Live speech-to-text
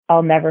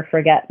I'll never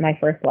forget my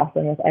first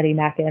lesson with Eddie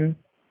Mackin.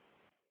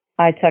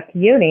 I took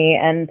uni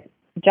and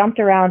jumped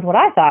around what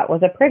I thought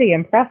was a pretty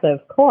impressive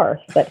course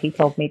that he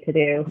told me to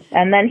do.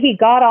 And then he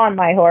got on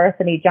my horse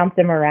and he jumped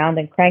him around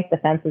and cranked the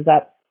fences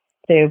up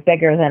to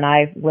bigger than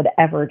I would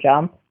ever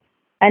jump.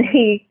 And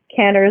he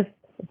canters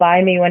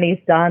by me when he's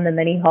done, and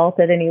then he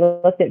halted and he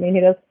looked at me and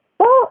he goes,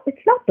 "Well,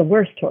 it's not the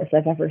worst horse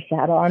I've ever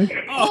sat on."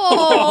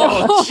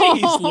 Oh,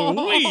 jeez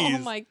Louise. Oh,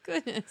 my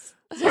goodness.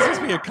 This is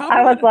supposed to be a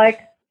compliment. I was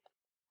like,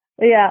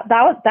 yeah,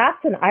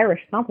 that's an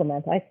Irish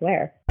compliment, I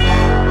swear.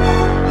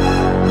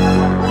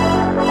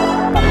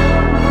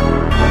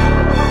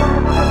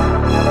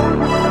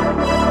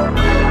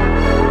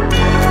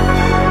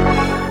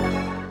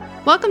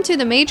 Welcome to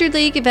the Major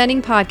League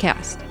Eventing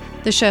Podcast,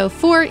 the show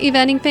for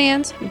eventing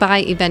fans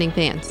by eventing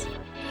fans.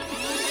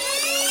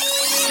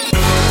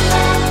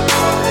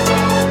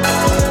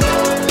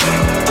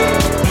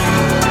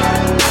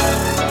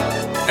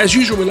 As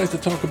usual, we like to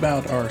talk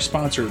about our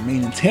sponsor,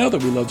 Mane and Tail,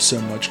 that we love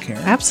so much,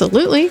 Karen.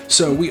 Absolutely.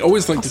 So we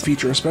always like to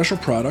feature a special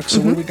product.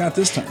 So what do we got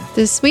this time?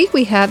 This week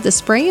we have the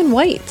Spray and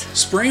White.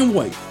 Spray and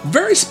White.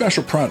 Very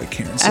special product,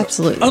 Karen. So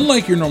Absolutely.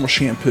 Unlike your normal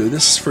shampoo,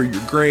 this is for your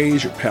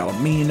grays, your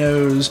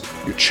palominos,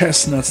 your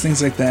chestnuts,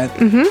 things like that.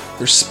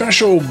 There's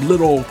special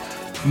little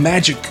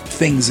magic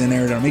things in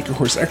there that'll make your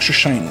horse extra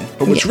shiny.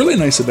 But what's really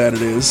nice about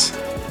it is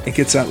it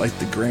gets out like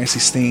the grassy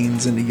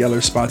stains and the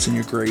yellow spots in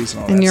your grays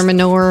and all that And your stuff.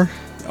 manure.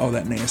 All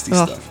that nasty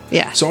stuff.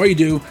 Yeah. So all you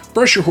do,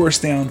 brush your horse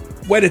down,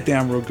 wet it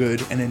down real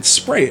good, and then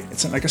spray it.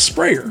 It's like a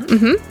sprayer.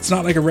 It's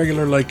not like a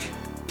regular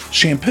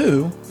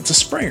shampoo. It's a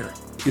sprayer.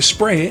 You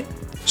spray it,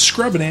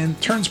 scrub it in,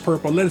 turns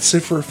purple, let it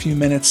sit for a few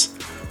minutes,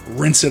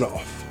 rinse it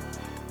off.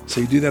 So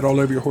you do that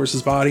all over your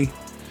horse's body.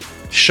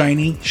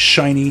 Shiny,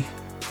 shiny.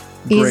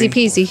 Easy gray.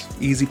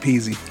 peasy. Easy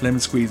peasy. Lemon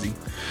squeezy.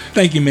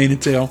 Thank you, Mane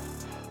and Tail.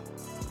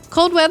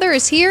 Cold weather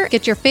is here.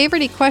 Get your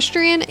favorite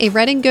equestrian a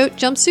Red and Goat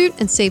jumpsuit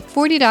and save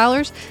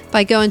 $40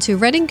 by going to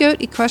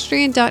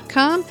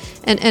redandgoatequestrian.com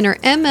and enter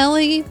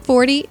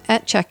MLE40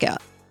 at checkout.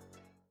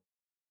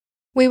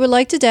 We would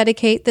like to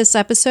dedicate this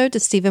episode to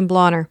Stephen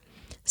Blauner.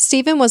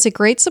 Stephen was a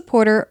great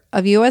supporter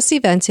of U.S.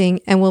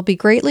 eventing and will be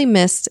greatly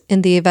missed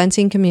in the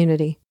eventing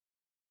community.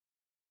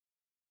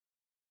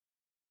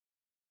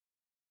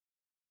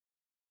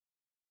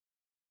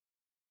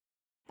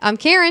 I'm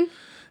Karen.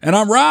 And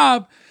I'm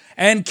Rob.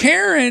 And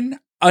Karen,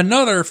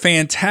 another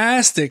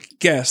fantastic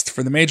guest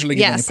for the Major League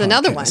Yes, Eventing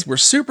another Podcast. one. We're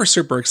super,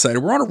 super excited.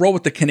 We're on a roll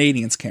with the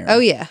Canadians, Karen. Oh,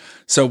 yeah.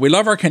 So we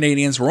love our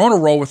Canadians. We're on a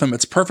roll with them.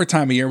 It's perfect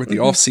time of year with the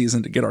off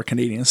season to get our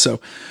Canadians. So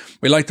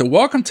we'd like to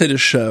welcome to the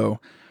show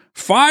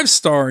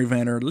 5-star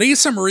eventer,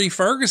 Lisa Marie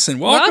Ferguson.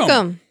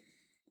 Welcome.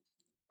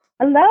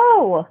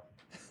 Hello.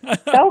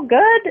 So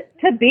good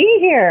to be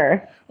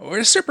here.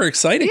 We're super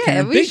excited, Yeah,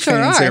 Karen. we Big sure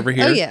fans are. over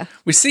here. Oh, yeah.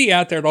 We see you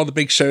out there at all the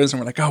big shows, and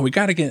we're like, oh, we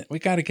got to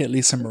get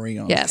Lisa Marie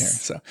on.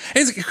 Yes. Karen.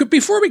 So,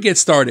 before we get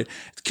started,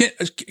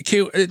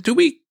 do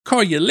we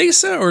call you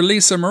Lisa or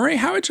Lisa Marie?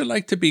 How would you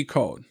like to be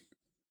called?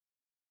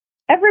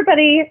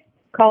 Everybody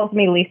calls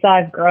me Lisa.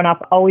 I've grown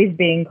up always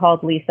being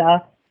called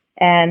Lisa.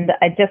 And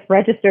I just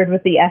registered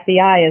with the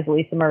FEI as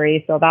Lisa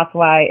Marie, so that's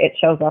why it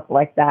shows up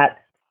like that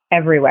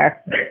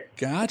everywhere.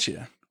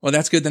 Gotcha. Well,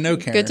 that's good to know,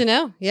 Karen. Good to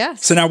know.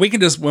 Yes. So now we can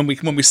just when we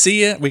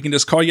see it, we can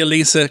just call you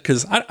Lisa,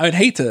 because I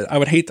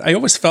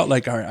always felt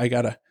like, all right, I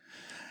gotta,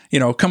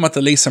 come up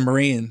to Lisa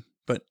Marie,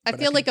 but I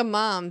feel like a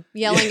mom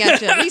yelling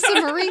at you, Lisa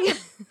Marie.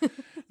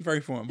 very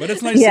foreign, but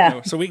it's nice to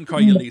know. So we can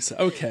call you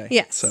Lisa. Okay.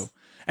 Yes. So,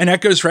 and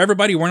that goes for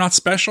everybody. We're not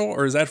special,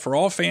 or is that for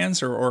all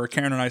fans, or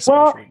Karen and I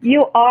special? Well,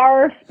 you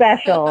are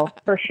special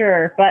for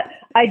sure, but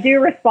I do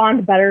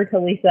respond better to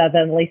Lisa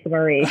than Lisa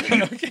Marie.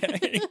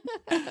 Okay.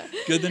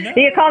 Good to know. If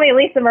you call me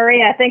Lisa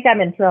Marie, I think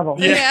I'm in trouble.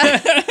 Yeah.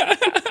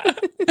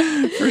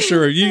 For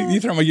sure. You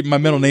throw my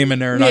middle name in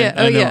there, and Yeah.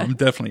 I know yeah. I'm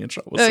definitely in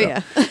trouble. Oh, So.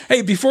 yeah.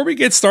 Hey, before we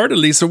get started,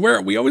 Lisa,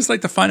 we always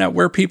like to find out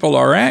where people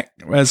are at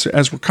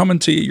as we're coming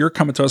to you. You're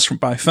coming to us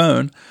by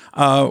phone.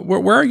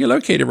 Where are you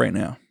located right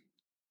now?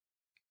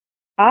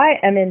 I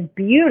am in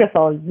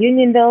beautiful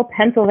Unionville,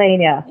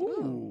 Pennsylvania.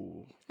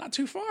 Ooh, not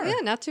too far. Yeah,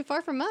 not too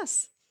far from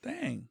us.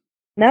 Dang.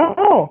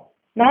 No,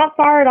 not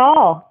far at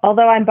all.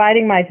 Although I'm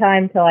biding my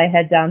time till I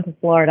head down to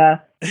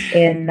Florida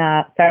in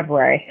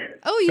February.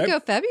 Oh, you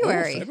go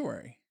February. Oh,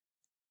 February.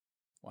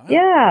 Wow.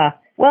 Yeah.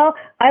 Well,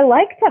 I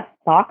like to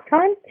fox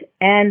hunt,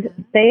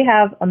 and they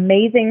have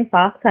amazing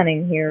fox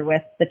hunting here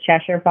with the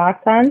Cheshire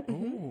Fox Hunt.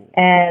 Ooh.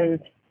 And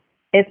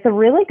it's a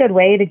really good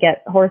way to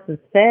get horses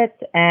fit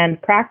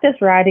and practice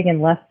riding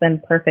in less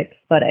than perfect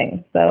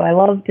footing. So I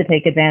love to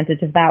take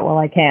advantage of that while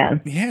I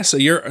can. Yeah. So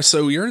you're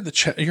in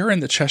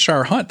the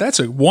Cheshire Hunt. That's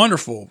a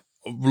wonderful,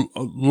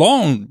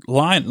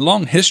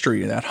 long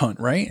history of that hunt,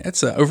 right?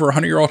 It's a over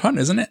 100-year-old hunt,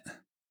 isn't it?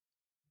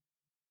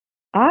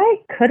 I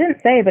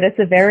couldn't say, but it's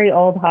a very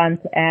old hunt,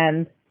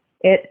 and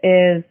it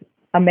is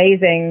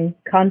amazing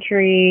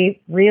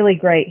country, really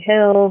great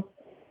hills,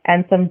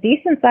 and some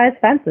decent-sized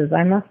fences,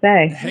 I must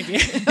say. Heck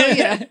yeah. Oh,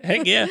 yeah.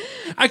 Heck yeah.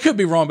 I could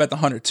be wrong about the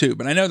 100 too,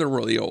 but I know they're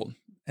really old.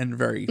 and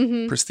very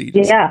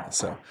prestigious. Yeah.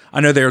 So I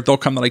know they'll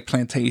come to like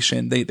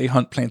Plantation. They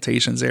hunt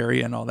Plantations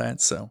area and all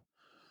that. So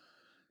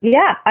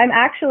Yeah, I'm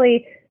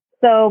actually,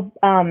 so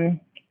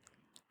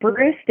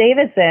Bruce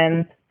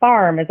Davidson's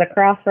farm is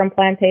across from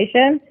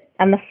Plantation,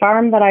 and the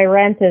farm that I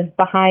rent is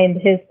behind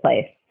his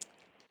place.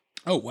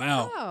 oh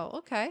wow. Oh,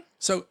 okay.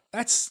 So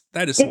that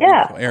is a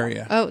beautiful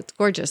area. Oh, it's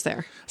gorgeous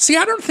there. See,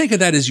 I don't think of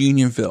that as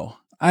Unionville.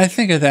 I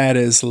think of that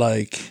as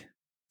like,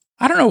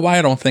 I don't know why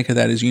I don't think of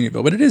that as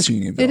Unionville, but it is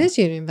Unionville. It is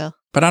Unionville.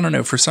 But I don't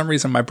know. For some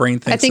reason, my brain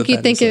thinks I think of you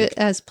that think as of like, it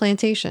as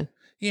Plantation.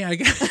 Yeah, I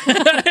guess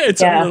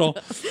it's a little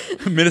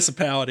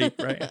municipality,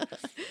 right?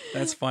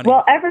 That's funny.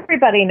 Well,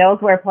 everybody knows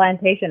where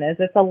Plantation is.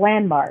 It's a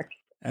landmark.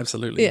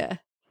 Absolutely. Yeah.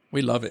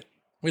 We love it.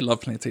 We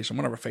love Plantation.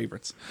 One of our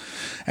favorites.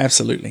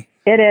 Absolutely.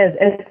 It is.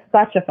 It's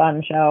such a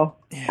fun show.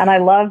 Yeah. And I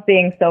love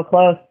being so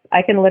close.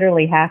 I can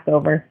literally hack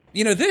over.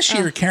 You know, this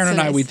year, Oh, Karen so and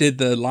I, nice. we did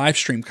the live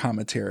stream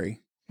commentary,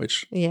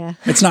 which Yeah.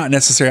 it's not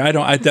necessary.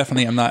 I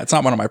definitely am not. It's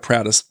not one of my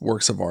proudest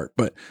works of art,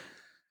 but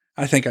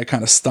I think I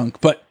kind of stunk.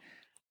 But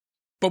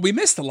we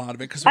missed a lot of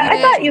it because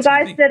I thought you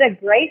guys did a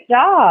great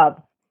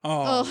job.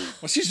 Oh,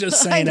 well, she's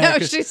just I saying know, that.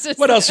 'Cause she's just-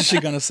 what else is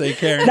she going to say,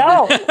 Karen?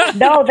 No,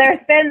 there's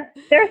been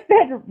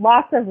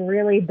lots of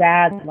really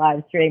bad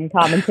live stream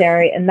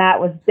commentary, and that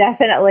was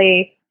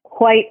definitely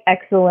quite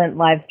excellent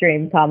live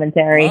stream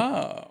commentary.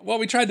 Oh, well,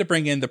 we tried to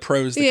bring in the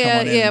pros to Yeah, come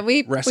on in yeah. and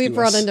We rescue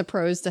brought us. in the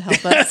pros to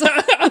help us.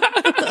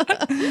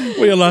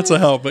 We had lots of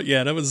help, but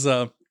yeah, that was.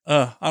 I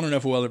don't know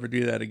if we'll ever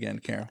do that again,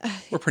 Karen.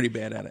 We're pretty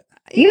bad at it.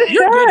 You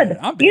You're good at should. it.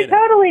 I'm bad You at it.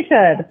 totally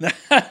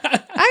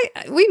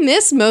should. We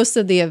missed most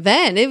of the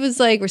event. It was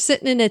like we're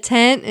sitting in a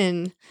tent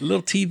and A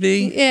little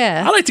TV.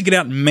 yeah. I like to get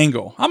out and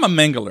mingle. I'm a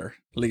mingler,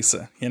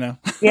 Lisa. You know.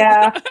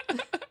 Yeah.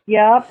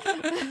 Yep.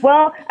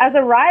 Well, as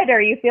a rider,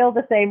 you feel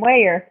the same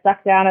way. You're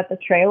stuck down at the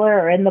trailer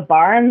or in the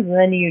barns, and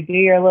then you do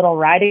your little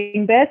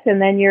riding bits,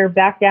 and then you're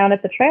back down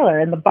at the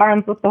trailer in the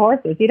barns with the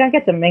horses. You don't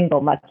get to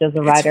mingle much as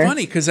a rider. It's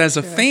funny because as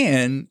a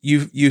fan,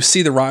 you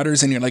see the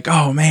riders and you're like,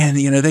 oh man,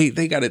 you know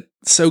they got it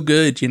so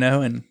good, you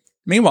know. And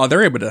meanwhile,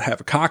 they're able to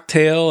have a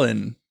cocktail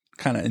and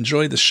kind of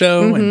enjoy the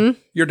show, and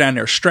you're down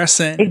there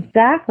stressing.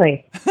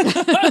 Exactly.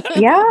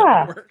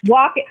 Yeah.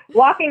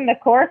 Walking the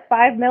course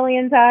 5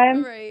 million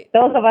times. Right.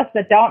 Those of us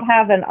that don't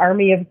have an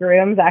army of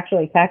grooms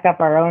actually pack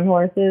up our own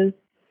horses.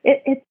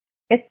 It's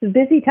a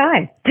busy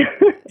time.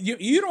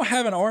 You don't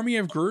have an army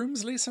of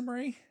grooms, Lisa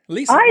Marie?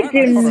 Lisa, I why do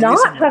call her Lisa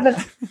not Marie? have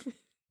an.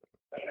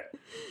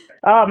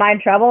 Oh, am I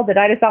in trouble? Did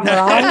I do something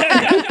wrong?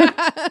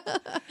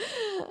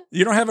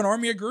 You don't have an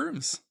army of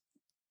grooms.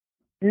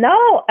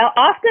 No.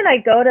 Often I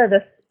go to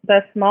the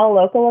small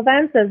local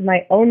events as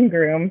my own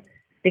groom,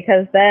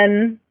 because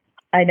then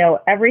I know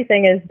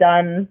everything is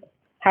done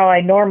how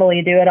I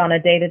normally do it on a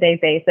day-to-day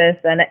basis,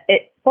 and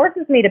it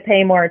forces me to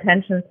pay more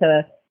attention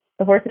to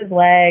the horse's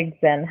legs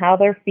and how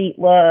their feet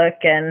look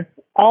and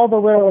all the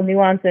little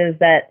nuances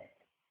that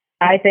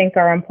I think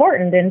are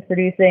important in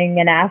producing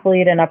an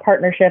athlete and a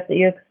partnership that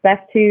you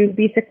expect to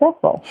be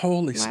successful.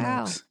 Holy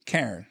Wow. smokes.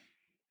 Karen,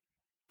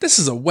 this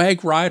is a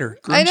WAG rider.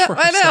 I Grooms know. for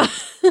I know.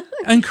 herself.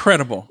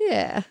 Incredible.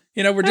 Yeah.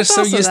 You know, we're That's just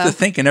so awesome, used though. to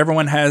thinking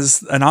everyone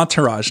has an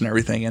entourage and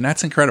everything, and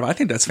that's incredible. I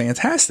think that's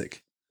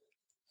fantastic.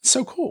 It's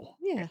so cool.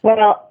 Yeah.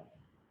 Well,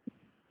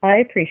 I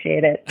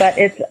appreciate it, but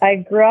I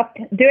grew up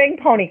doing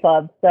pony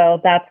clubs, so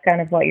that's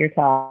kind of what you're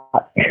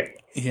taught.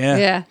 Yeah.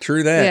 Yeah.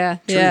 True that. Yeah,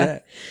 True yeah.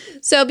 that.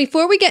 So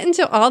before we get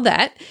into all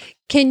that,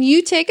 can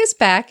you take us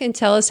back and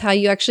tell us how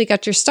you actually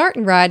got your start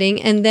in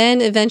riding and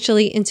then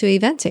eventually into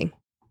eventing?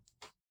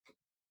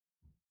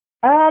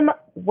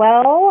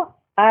 Well,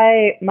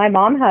 my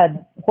mom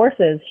had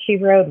horses. She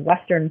rode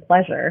Western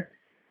Pleasure,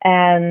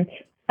 and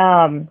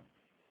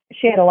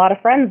she had a lot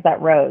of friends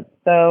that rode.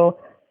 So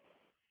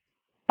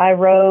I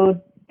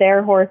rode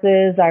their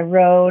horses. I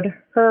rode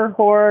her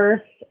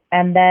horse.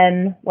 And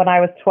then when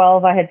I was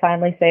 12, I had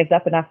finally saved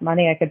up enough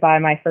money I could buy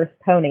my first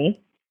pony.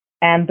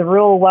 And the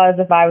rule was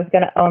if I was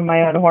going to own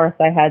my own horse,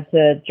 I had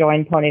to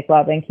join Pony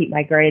Club and keep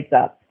my grades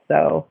up.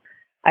 So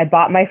I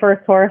bought my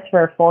first horse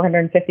for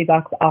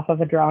 $450 off of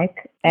a drunk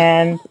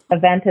and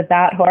evented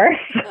that horse.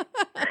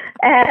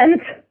 and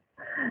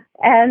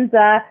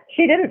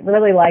she didn't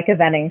really like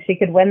eventing. She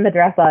could win the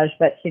dressage,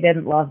 but she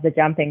didn't love the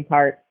jumping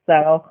part.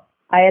 So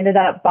I ended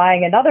up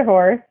buying another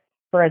horse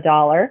for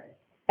 $1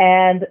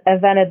 and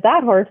evented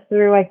that horse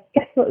through, I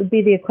guess what would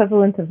be the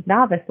equivalent of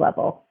novice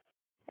level,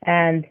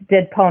 and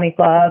did Pony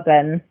Club.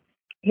 And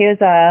he was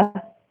a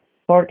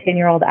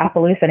 14-year-old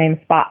Appaloosa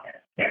named Spot.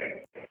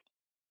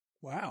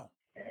 Wow.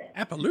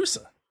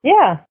 Appaloosa.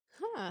 Yeah.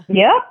 Huh.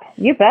 Yep.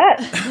 You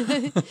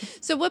bet.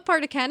 So what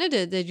part of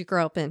Canada did you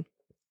grow up in?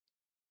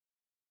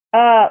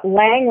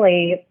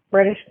 Langley,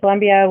 British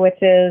Columbia,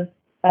 which is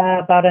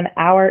about an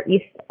hour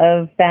east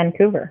of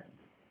Vancouver.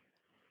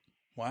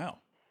 Wow.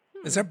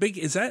 Is that big?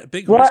 Is that a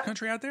big What? horse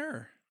country out there?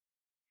 Or?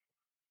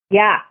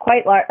 Yeah,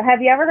 quite large.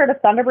 Have you ever heard of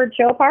Thunderbird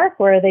Show Park,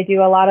 where they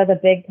do a lot of the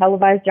big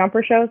televised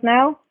jumper shows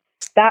now?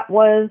 That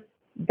was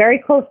very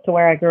close to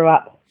where I grew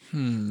up.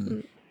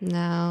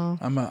 No.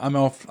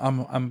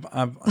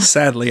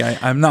 Sadly,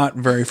 I'm not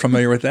very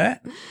familiar with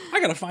that. I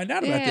got to find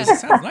out about this. It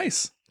sounds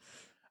nice.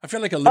 I feel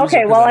like a loser.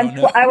 Okay, well,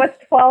 I I was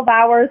 12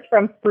 hours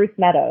from Spruce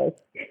Meadows.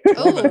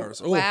 12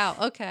 hours. Oh, wow.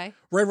 Okay.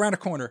 right around the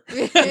corner.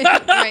 Right.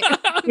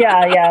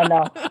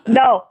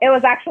 No, it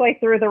was actually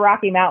through the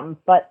Rocky Mountains,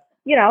 but,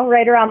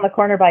 right around the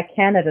corner by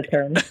Canada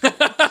Turn.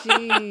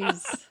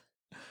 Jeez.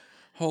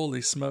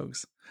 Holy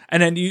smokes.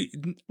 And then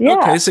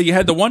okay, so you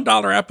had the $1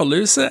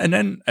 Appaloosa,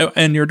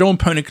 and you're doing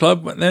Pony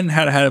Club, but then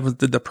how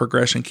did the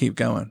progression keep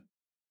going?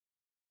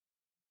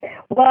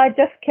 Well, I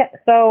just kept,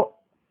 so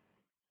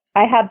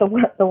I had the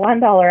 $1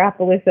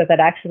 Appaloosa that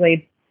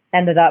actually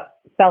ended up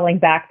selling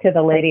back to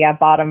the lady I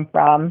bought him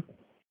from,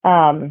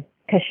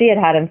 because she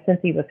had him since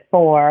he was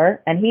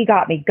 4, and he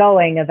got me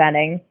going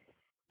eventing.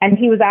 And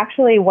he was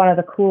actually one of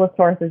the coolest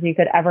horses you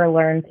could ever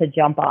learn to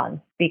jump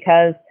on,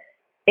 because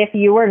if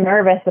you were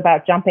nervous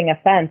about jumping a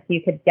fence,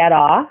 you could get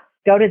off,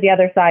 go to the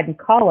other side and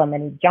call him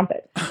and he'd jump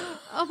it.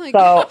 Oh my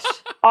gosh.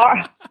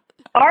 gosh.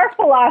 Our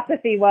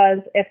philosophy was,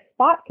 if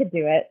Spot could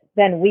do it,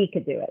 then we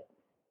could do it.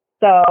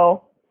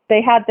 So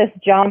they had this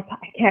jump,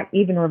 I can't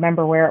even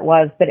remember where it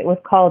was, but it was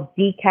called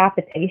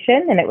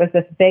decapitation. And it was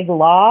this big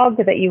log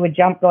that you would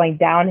jump going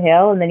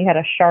downhill, and then you had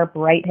a sharp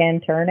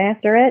right-hand turn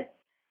after it.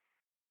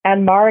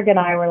 And Marg and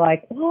I were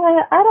like,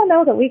 well, I don't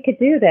know that we could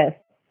do this.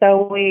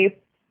 So we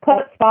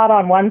put Spot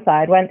on one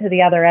side, went to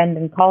the other end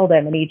and called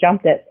him, and he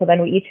jumped it. So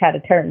then we each had a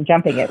turn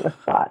jumping it with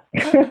Spot.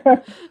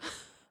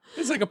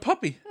 It's like a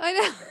puppy. I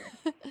know.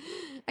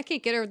 I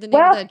can't get over the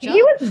name of that jump.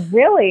 He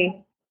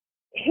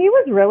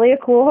was really a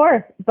cool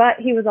horse, but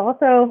he was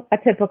also a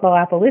typical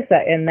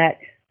Appaloosa in that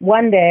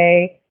one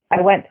day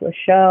I went to a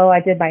show. I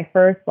did my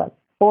first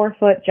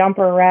 4-foot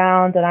jumper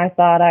round, and I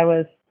thought I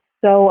was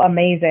so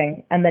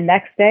amazing. And the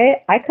next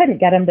day, I couldn't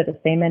get him to the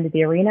same end of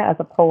the arena as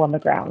a pole on the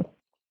ground.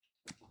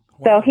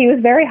 Wow. So he was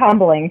very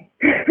humbling.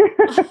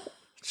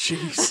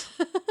 Jeez.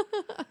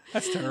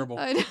 That's terrible.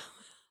 I know.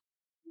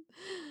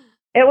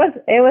 It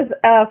was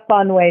a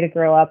fun way to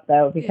grow up,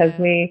 though, because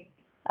we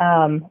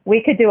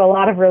could do a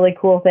lot of really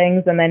cool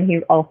things, and then he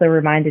also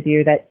reminded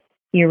you that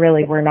you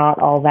really were not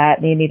all that,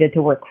 and you needed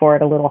to work for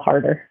it a little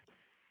harder.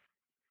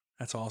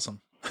 That's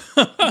awesome.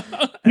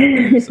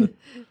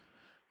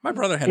 My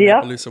brother had an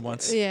Appaloosa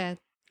once. Yeah,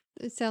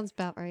 it sounds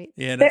about right.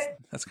 Yeah,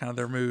 that's kind of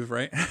their move,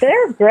 right?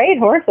 They're great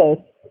horses,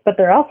 but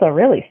they're also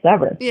really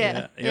stubborn.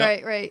 Yeah.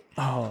 Right.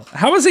 Oh,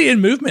 how was he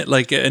in movement,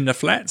 like in the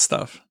flat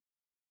stuff?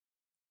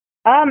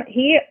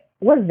 He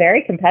was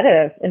very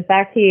competitive. In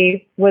fact,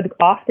 he would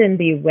often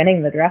be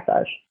winning the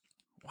dressage.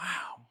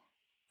 Wow,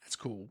 that's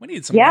cool. We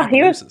need some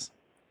Appaloosas.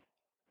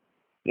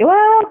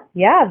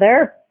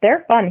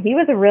 They're fun. He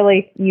was a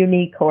really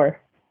unique horse.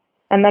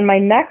 And then my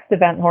next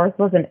event horse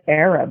was an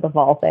Arab, of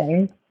all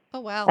things. Oh,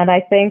 wow. And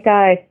I think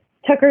I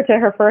took her to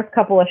her first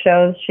couple of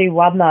shows. She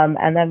won them,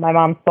 and then my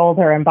mom sold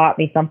her and bought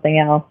me something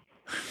else.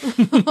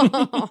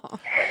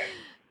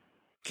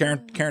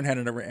 Karen had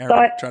an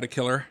Arab try to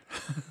kill her.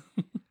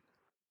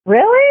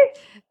 Really?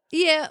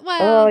 Yeah,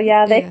 well. Oh,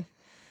 yeah,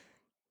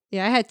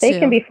 I had two. They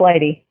can be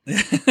flighty.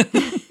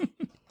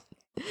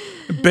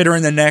 Bit her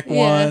in the neck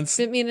once.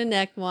 Bit me in the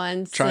neck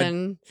once.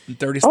 Tried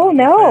dirty stuff. Oh,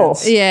 no.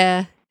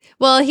 Yeah.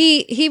 Well,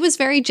 he was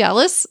very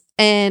jealous,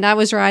 and I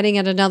was riding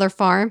at another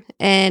farm,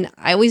 and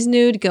I always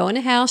knew to go in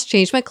the house,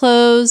 change my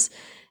clothes,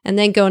 and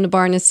then go in the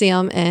barn to see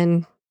him.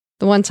 And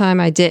the one time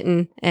I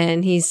didn't,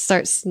 and he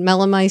starts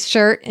smelling my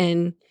shirt,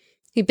 and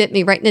he bit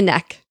me right in the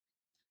neck.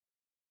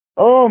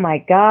 Oh, my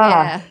God.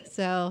 Yeah,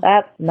 so.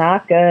 That's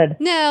not good.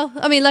 No,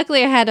 I mean,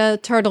 luckily I had a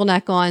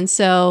turtleneck on,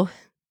 so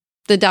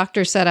the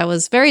doctor said I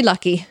was very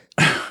lucky.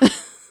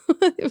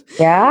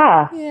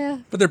 Yeah. Yeah.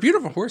 But they're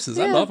beautiful horses.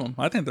 Yeah. I love them.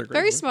 I think they're great.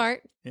 Very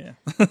smart. Yeah.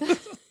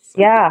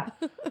 Yeah.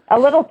 A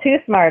little too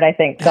smart, I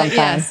think,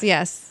 sometimes.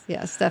 Yes,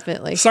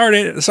 definitely. Sorry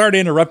to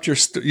interrupt your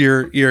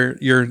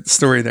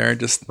story there.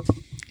 Just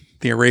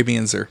the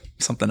Arabians are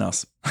something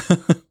else.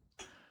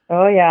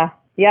 Oh, yeah.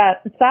 Yeah.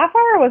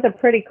 Sapphire was a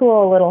pretty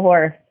cool little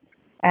horse.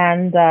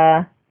 And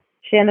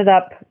she ended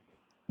up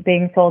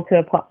being sold to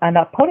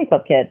a Pony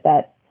Club kid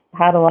that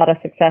had a lot of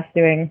success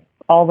doing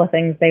all the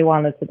things they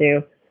wanted to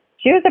do.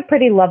 She was a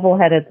pretty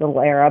level-headed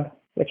little Arab,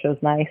 which was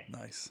nice.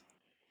 Nice.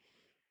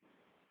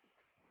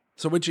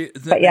 So would you?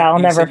 But yeah, I'll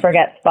never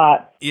forget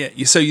Spot. Yeah.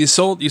 So you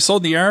sold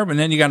the Arab, and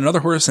then you got another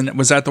horse, and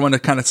was that the one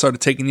that kind of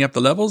started taking you up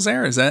the levels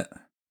there? Is that?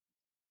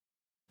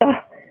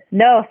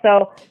 No.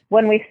 So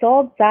when we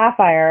sold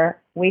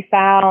Sapphire, we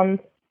found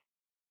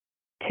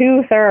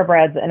 2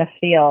 thoroughbreds in a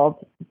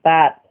field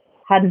that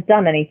hadn't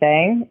done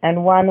anything,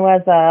 and one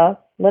was a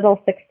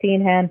little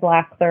 16-hand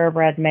black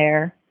thoroughbred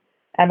mare,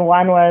 and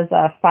one was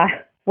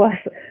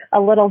a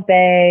little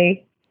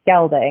bay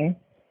gelding.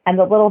 And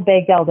the little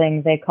bay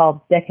gelding they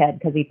called Dickhead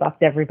because he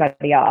bucked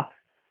everybody off.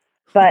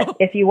 But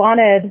if you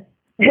wanted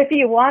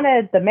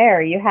the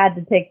mare, you had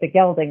to take the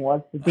gelding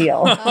was the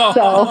deal.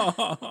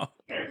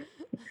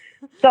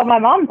 So my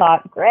mom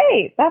thought,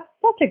 great, that's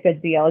such a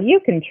good deal. You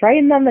can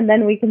train them and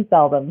then we can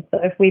sell them. So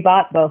if we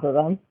bought both of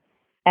them.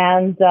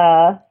 And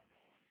the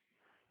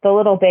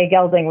little bay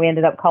gelding we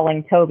ended up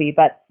calling Toby,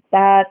 but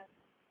that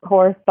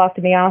horse bucked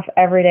me off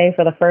every day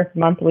for the first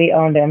month we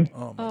owned him.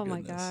 Oh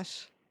my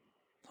gosh.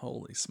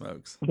 Holy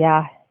smokes.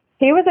 Yeah.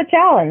 He was a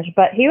challenge,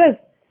 but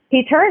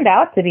he turned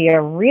out to be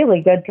a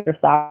really good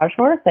dressage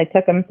horse. I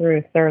took him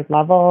through third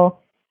level.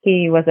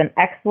 He was an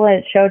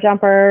excellent show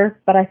jumper,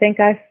 but I think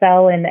I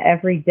fell in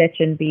every ditch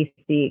in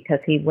BC because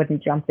he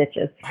wouldn't jump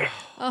ditches.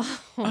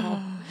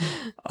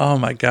 Oh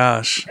my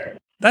gosh.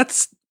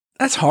 That's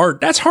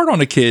hard. That's hard on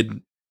a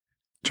kid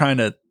trying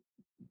to,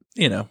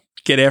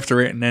 get after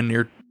it, and then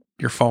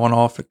you're falling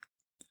off at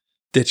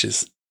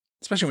ditches,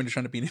 especially when you're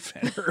trying to be an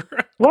inventor.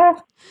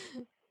 Well,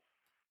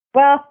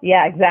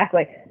 yeah,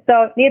 exactly.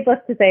 So needless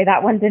to say,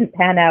 that one didn't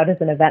pan out as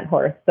an event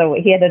horse. So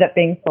he ended up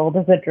being sold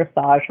as a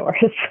dressage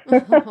horse.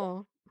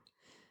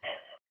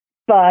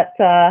 But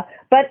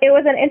it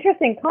was an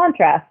interesting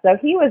contrast. So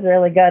he was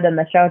really good in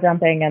the show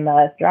jumping and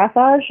the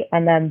dressage.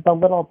 And then the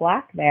little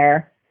black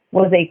mare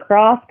was a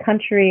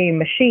cross-country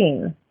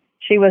machine.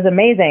 She was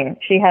amazing.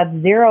 She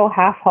had 0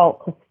 half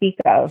halt to speak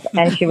of,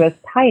 and she was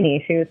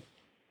tiny. She was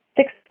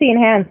 16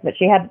 hands, but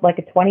she had like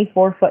a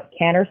 24-foot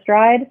canter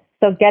stride.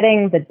 So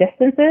getting the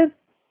distances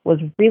was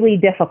really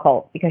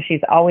difficult because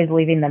she's always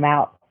leaving them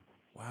out.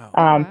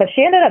 Wow. But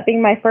she ended up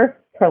being my first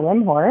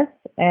prelim horse,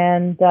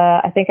 and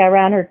I think I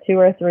ran her 2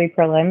 or 3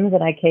 prelims,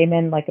 and I came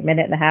in like a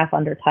minute and a half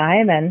under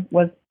time, and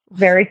was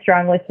very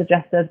strongly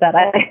suggested that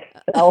I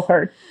sell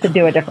her to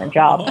do a different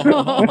job.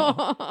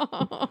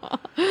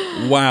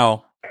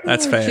 Wow.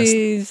 That's fast.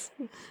 Jeez.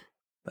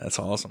 That's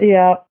awesome.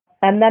 Yeah.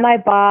 And then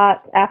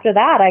after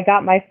that, I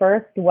got my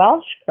first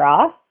Welsh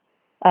cross,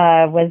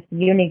 was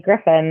Uni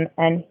Griffin,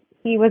 and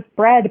he was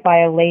bred by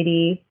a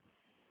lady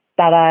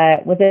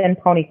that was in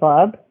Pony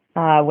Club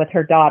with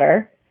her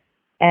daughter.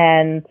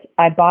 And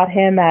I bought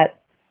him I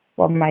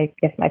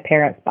guess my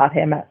parents bought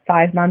him at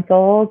 5 months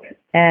old,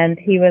 and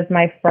he was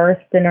my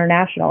first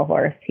international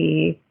horse.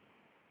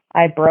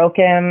 I broke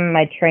him,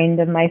 I trained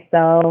him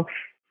myself.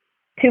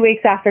 2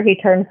 weeks after he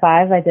turned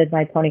 5, I did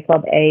my Pony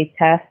Club A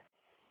test,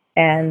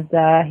 and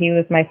he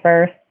was my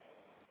first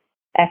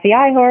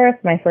FEI horse,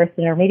 my first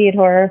intermediate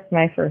horse,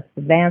 my first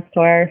advanced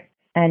horse,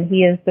 and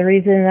he is the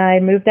reason I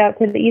moved out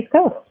to the East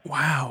Coast.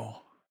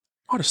 Wow.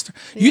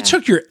 You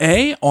took your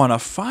A on a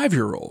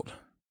 5-year-old.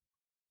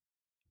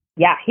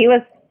 Yeah, he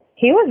was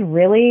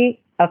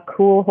really a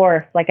cool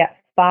horse. Like at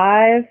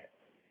 5,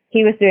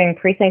 he was doing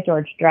pre-St.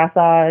 George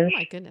dressage. Oh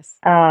my goodness.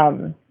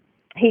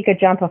 He could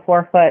jump a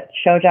 4-foot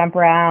show jump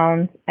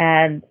round,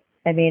 and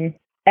I mean,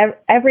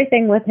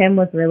 everything with him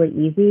was really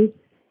easy.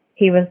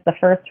 He was the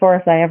first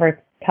horse I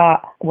ever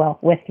taught,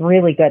 with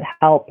really good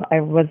help. I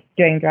was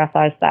doing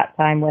dressage that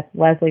time with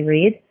Leslie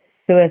Reed,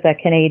 who is a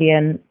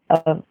Canadian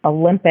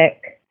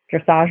Olympic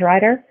dressage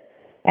rider.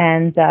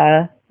 And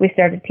we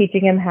started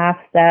teaching him half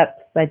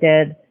steps. I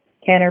did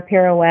canter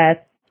pirouettes.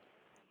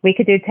 We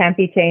could do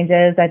tempi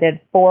changes. I did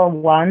 4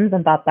 ones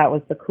and thought that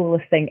was the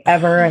coolest thing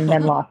ever, and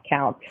then lost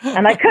count.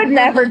 And I could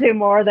never do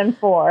more than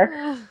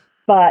 4.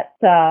 But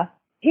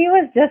he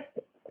was just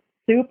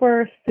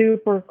super,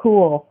 super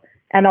cool.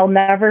 And I'll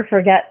never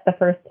forget the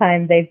first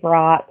time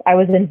I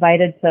was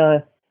invited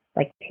to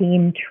like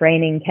team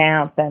training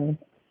camp. And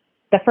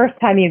the first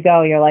time you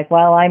go, you're like,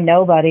 well, I'm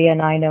nobody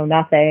and I know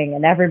nothing.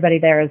 And everybody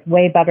there is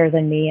way better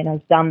than me and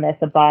has done this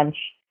a bunch.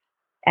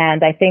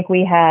 And I think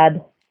we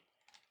had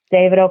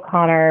David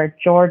O'Connor,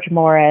 George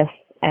Morris,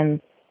 and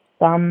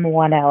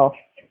someone else.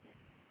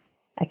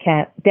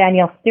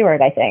 Daniel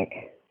Stewart, I think,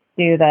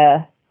 do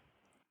the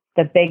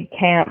big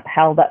camp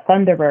held at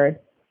Thunderbird.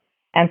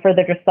 And for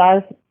the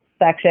dressage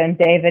section,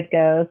 David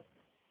goes,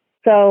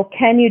 so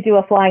can you do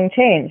a flying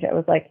change? I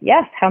was like,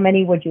 yes, how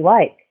many would you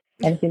like?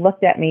 And he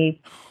looked at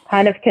me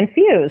kind of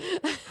confused.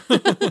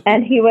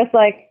 And he was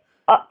like,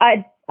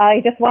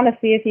 I just want to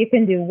see if you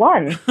can do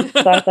 1.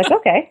 So I was like,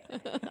 okay.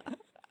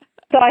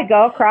 So I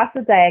go across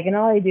the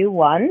diagonal, I do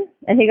 1,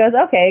 and he goes,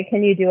 okay,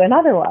 can you do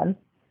another one?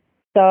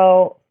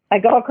 So I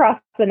go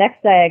across the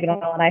next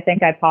diagonal, and I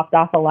think I popped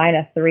off a line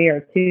of 3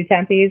 or 2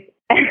 tempis,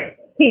 and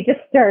he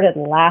just started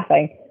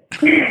laughing.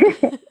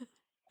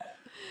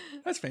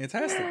 That's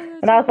fantastic.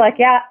 And I was like,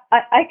 yeah,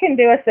 I can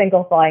do a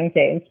single flying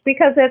change,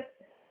 because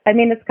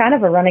it's kind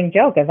of a running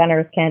joke.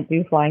 Eventers can't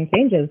do flying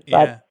changes,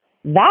 but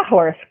that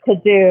horse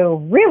could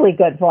do really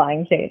good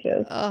flying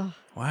changes. Oh,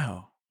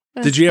 wow.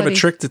 That's Did you have funny. a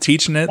trick to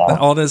teaching it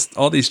all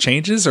these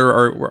changes,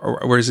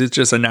 or is it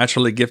just a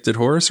naturally gifted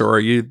horse, or were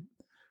you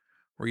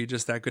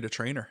just that good a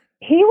trainer?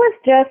 He was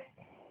just,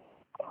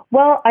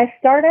 I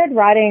started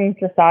riding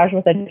dressage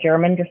with a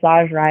German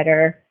dressage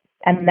rider,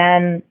 and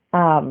then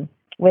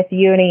with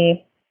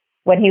Uni,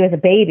 when he was a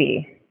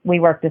baby, we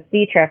worked with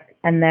Dietrich,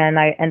 and then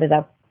I ended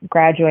up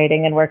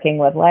graduating and working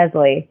with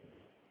Leslie.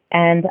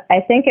 And I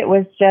think it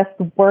was just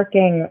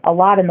working a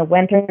lot in the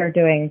winter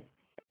doing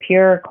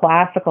pure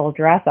classical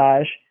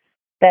dressage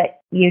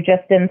that you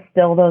just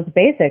instill those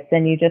basics,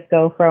 and you just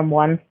go from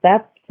one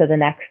step to the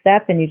next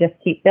step, and you just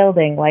keep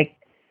building like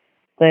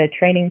the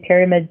training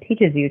pyramid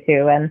teaches you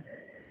to.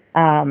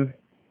 And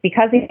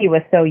because he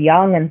was so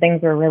young and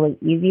things were really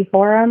easy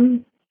for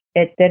him,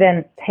 it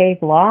didn't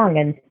take long.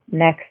 And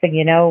next thing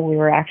you know, we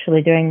were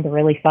actually doing the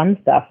really fun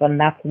stuff. And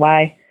that's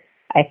why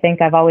I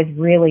think I've always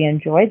really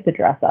enjoyed the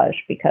dressage,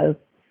 because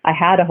I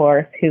had a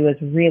horse who was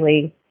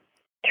really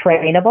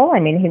trainable. I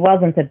mean, he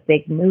wasn't a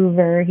big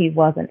mover. He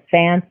wasn't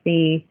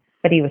fancy,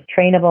 but he was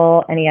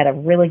trainable, and he had a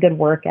really good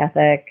work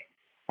ethic,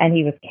 and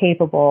he was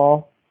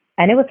capable,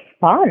 and it was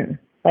fun.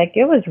 Like,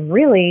 it was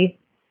really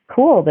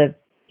cool to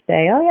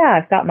say, oh yeah,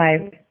 I've got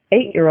my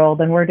 8-year-old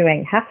and we're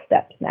doing half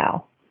steps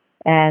now.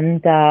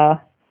 And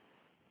I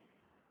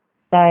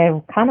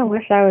kind of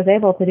wish I was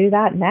able to do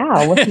that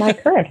now with my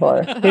current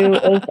horse, who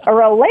is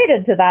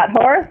related to that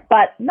horse,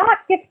 but not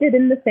gifted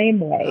in the same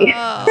way.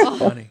 Oh.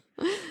 Funny.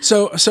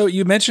 So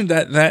you mentioned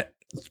that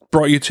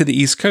brought you to the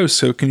East Coast.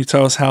 So can you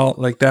tell us how,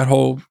 like, that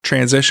whole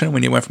transition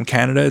when you went from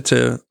Canada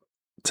to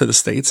the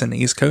States and the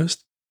East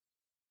Coast?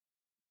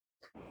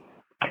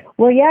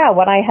 Well, yeah,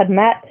 when I had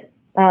met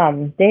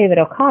David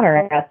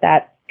O'Connor at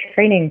that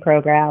training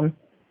program,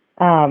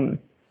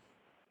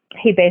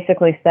 he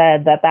basically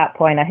said that at that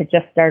point I had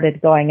just started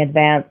going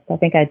advanced. I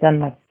think I'd done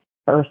my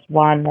first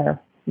one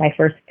or my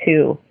first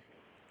two.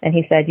 And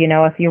he said,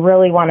 if you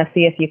really want to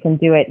see if you can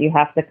do it, you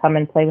have to come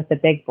and play with the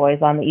big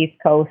boys on the East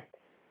Coast.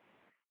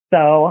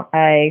 So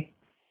I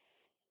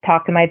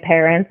talked to my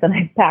parents, and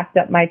I packed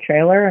up my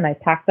trailer, and I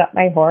packed up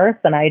my horse,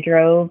 and I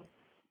drove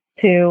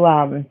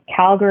to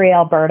Calgary,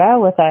 Alberta,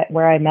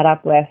 where I met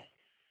up with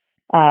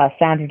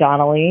Sandra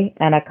Donnelly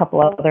and a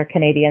couple of other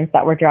Canadians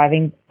that were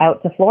driving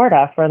out to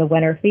Florida for the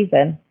winter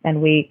season.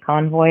 And we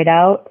convoyed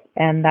out,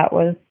 and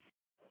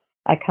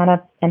I kind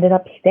of ended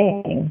up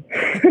staying.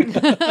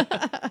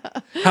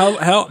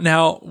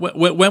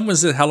 When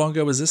was it? How long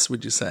ago was this,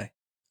 would you say?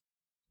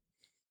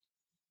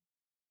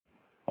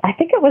 I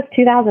think it was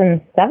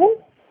 2007.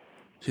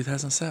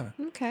 2007.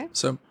 Okay.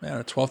 So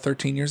 12,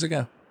 13 years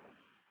ago.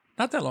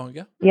 Not that long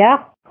ago.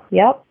 Yeah.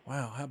 Yep.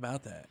 Wow. How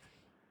about that?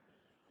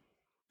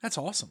 That's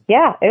awesome.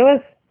 Yeah, it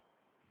was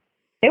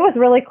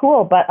really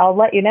cool, but I'll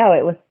let you know,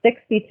 it was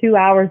 62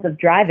 hours of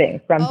driving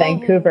from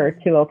Vancouver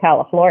to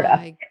Ocala, Florida.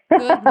 My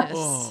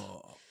goodness.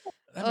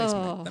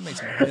 That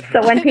makes me hurt.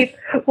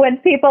 So when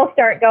people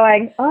start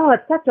going, oh,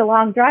 it's such a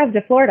long drive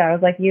to Florida, I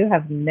was like, you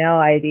have no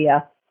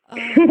idea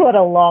what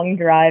a long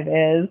drive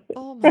is.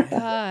 Oh my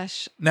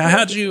gosh. Now,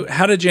 how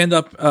did you end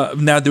up?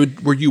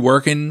 Were you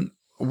working?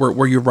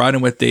 Were you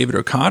riding with David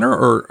O'Connor,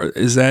 or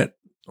is that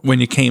when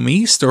you came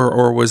east,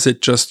 or was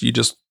it just you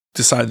just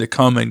decided to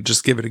come and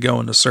just give it a go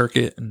in the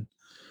circuit? And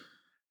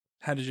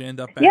how did you end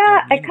up back?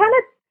 Yeah,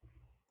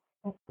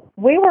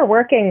 we were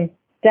working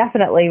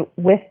definitely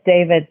with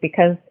David,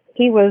 because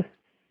he was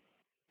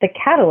the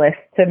catalyst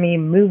to me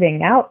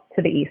moving out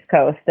to the East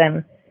Coast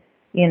and,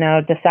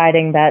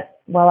 deciding that,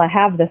 well, I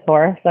have this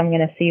horse, I'm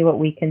going to see what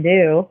we can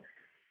do.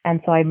 And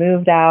so I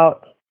moved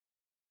out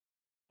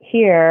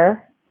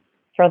here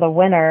for the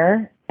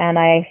winter, and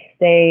I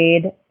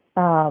stayed,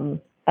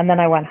 and then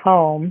I went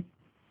home,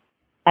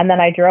 and then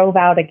I drove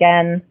out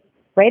again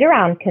right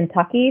around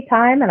Kentucky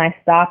time, and I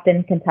stopped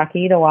in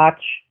Kentucky to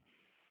watch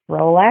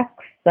Rolex.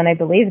 And I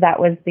believe that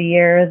was the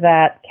year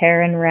that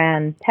Karen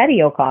ran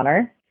Teddy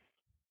O'Connor.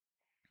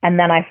 And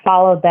then I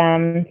followed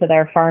them to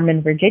their farm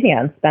in Virginia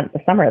and spent the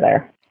summer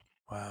there.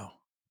 Wow.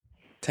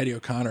 Teddy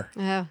O'Connor.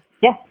 Yeah.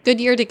 Yeah.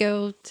 Good year to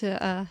go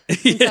to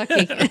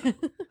Kentucky.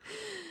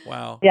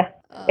 Wow. Yeah.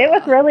 It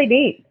was really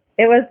neat.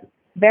 It was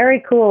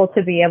very cool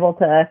to be able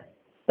to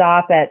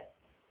stop at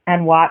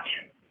and watch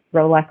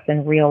Rolex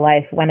in real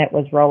life when it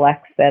was Rolex,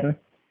 and,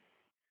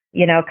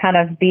 kind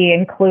of be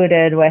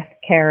included with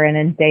Karen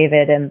and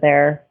David in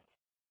their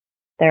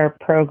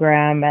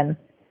program. And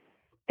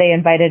they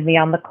invited me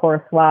on the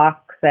course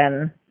walks,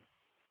 and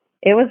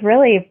it was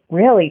really,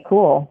 really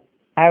cool.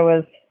 I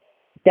was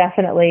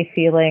definitely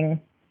feeling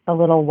a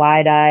little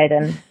wide-eyed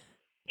and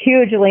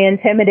hugely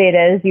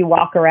intimidated as you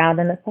walk around,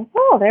 and it's like,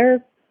 oh,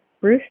 there's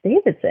Bruce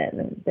Davidson,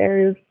 and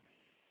there's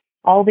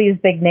all these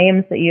big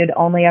names that you'd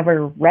only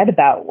ever read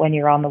about when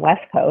you're on the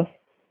West Coast.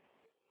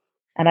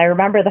 And I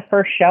remember the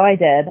first show I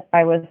did,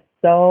 I was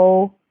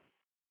so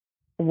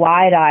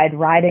wide-eyed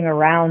riding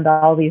around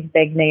all these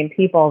big name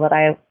people that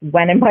I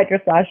went in my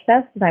dressage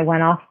test and I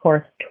went off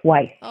course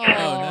twice.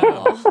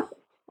 Oh,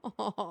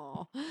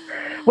 no.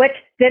 Which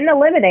didn't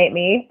eliminate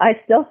me. I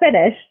still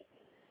finished.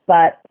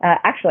 But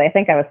actually, I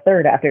think I was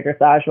third after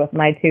dressage with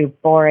my two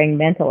boring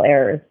mental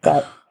errors.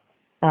 But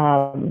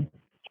that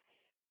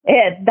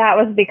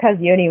was because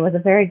uni was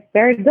very,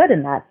 very good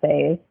in that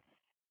phase.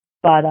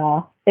 But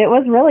it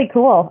was really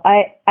cool.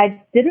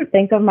 I didn't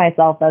think of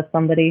myself as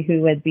somebody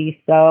who would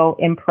be so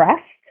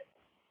impressed,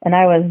 and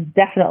I was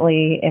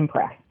definitely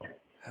impressed.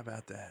 How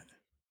about that?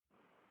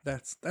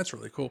 That's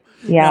really cool.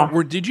 Yeah.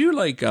 Now, did you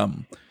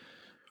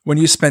when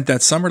you spent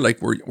that summer,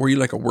 were you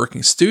like a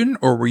working student,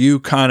 or were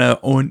you kind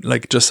of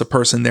just a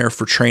person there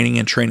for training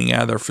and training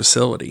out of their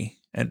facility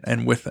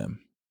and with them?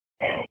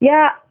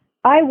 Yeah,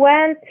 I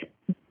went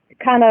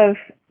kind of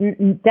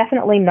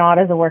definitely not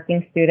as a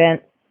working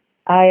student.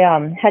 I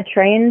had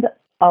trained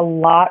a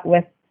lot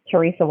with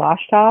Teresa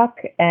Washtalk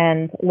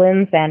and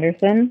Lynn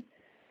Sanderson,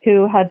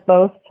 who had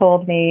both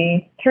told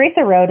me,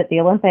 Teresa rode at the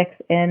Olympics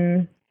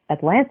in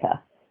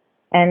Atlanta,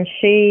 and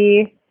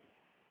she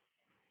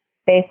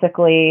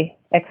basically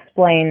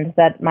explained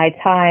that my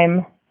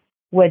time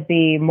would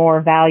be more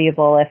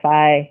valuable if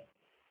I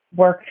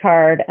worked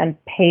hard and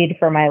paid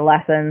for my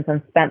lessons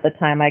and spent the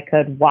time I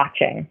could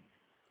watching.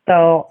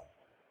 So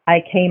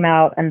I came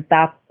out, and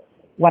that's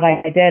what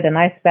I did. And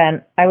I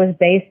was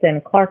based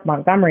in Clark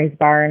Montgomery's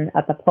barn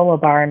at the Polo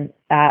Barn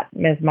at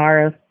Ms.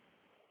 Mara's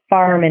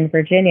farm in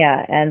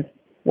Virginia, and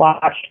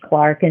watched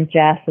Clark and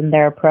Jess and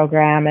their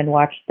program and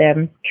watched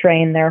them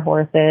train their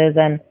horses.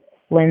 And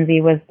Lindsay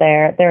was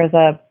there.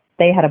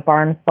 They had a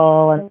barn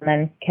full, and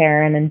then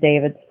Karen and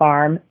David's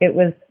farm.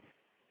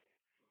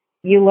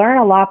 You learn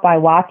a lot by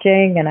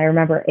watching. And I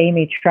remember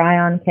Amy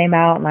Tryon came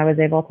out, and I was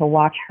able to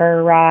watch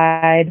her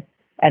ride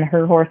and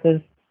her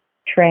horses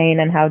train,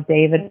 and how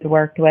David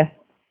worked with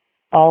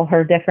all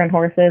her different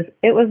horses.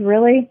 It was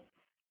really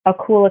a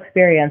cool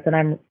experience,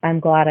 and I'm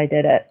glad I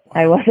did it.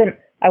 I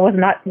was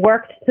not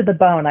worked to the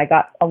bone. I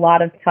got a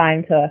lot of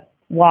time to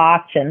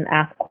watch and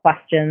ask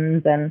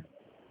questions and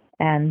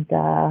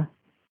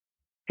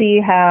see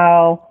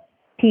how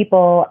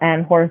people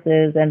and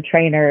horses and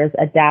trainers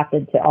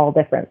adapted to all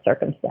different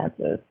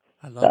circumstances.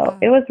 So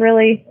it was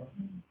really,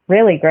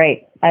 really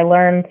great. I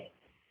learned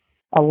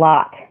a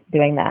lot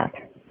doing that.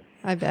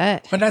 I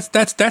bet. But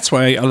that's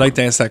why I like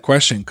to ask that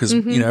question, because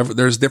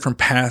there's different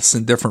paths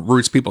and different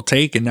routes people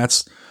take, and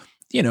that's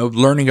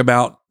learning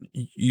about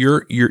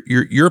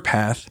your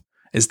path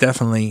is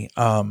definitely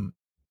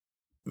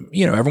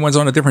everyone's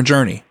on a different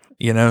journey,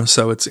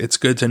 so it's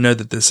good to know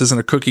that this isn't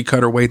a cookie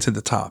cutter way to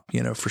the top,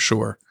 for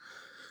sure.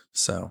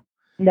 So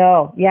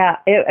no, yeah,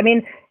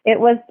 it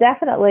was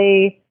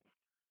definitely,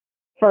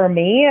 for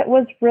me, it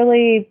was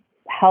really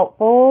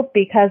helpful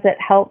because it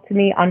helped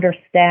me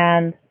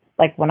understand,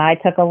 like when I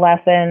took a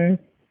lesson,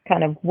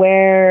 kind of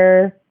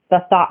where the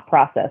thought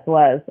process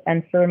was.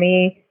 And for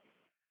me,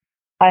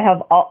 I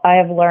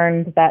have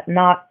learned that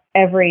not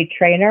every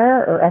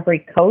trainer or every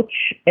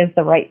coach is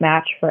the right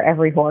match for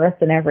every horse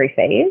in every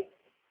phase.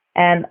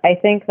 And I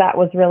think that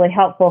was really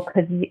helpful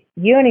because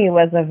Uni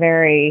was a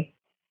very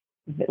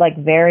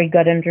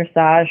good in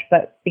dressage,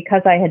 but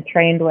because I had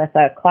trained with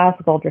a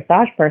classical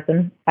dressage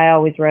person, I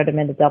always rode him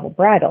into double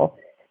bridle.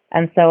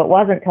 And so it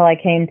wasn't until I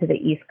came to the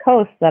East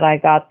Coast that I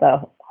got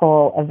the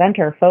whole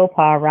eventer faux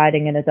pas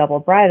riding in a double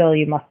bridle,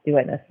 you must do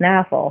it in a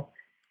snaffle.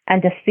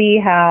 And to see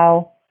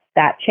how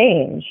that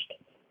changed,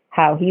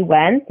 how he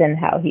went and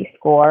how he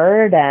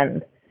scored,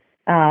 and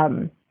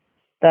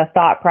the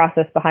thought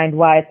process behind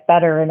why it's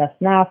better in a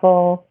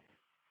snaffle,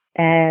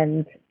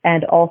 and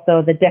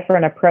also the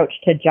different approach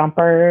to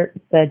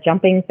the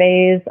jumping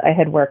phase. I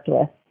had worked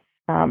with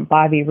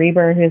Bobby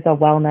Reber, who's a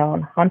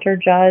well-known hunter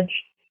judge,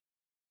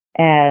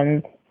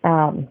 and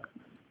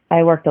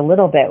I worked a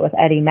little bit with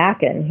Eddie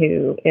Mackin,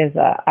 who is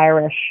an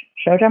Irish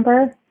show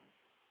jumper,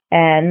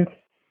 and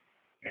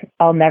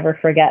I'll never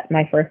forget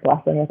my first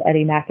lesson with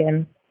Eddie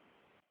Mackin.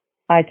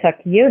 I took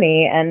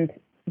Uni and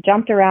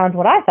jumped around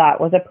what I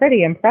thought was a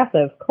pretty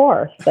impressive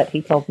course that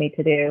he told me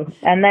to do.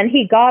 And then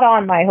he got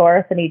on my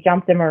horse and he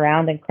jumped him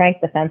around and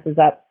cranked the fences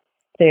up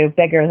to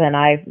bigger than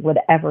I would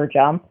ever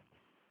jump.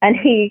 And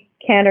he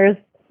canters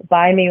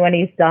by me when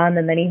he's done,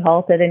 and then he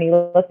halted and he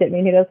looked at me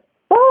and he goes,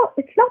 "Well,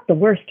 it's not the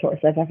worst horse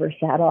I've ever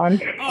sat on."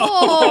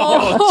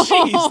 Oh,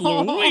 jeez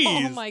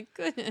Louise. Oh, my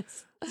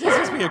goodness. This is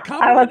supposed to be a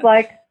compliment. I was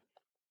like,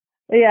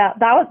 yeah,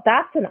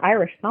 that's an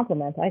Irish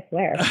compliment, I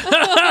swear.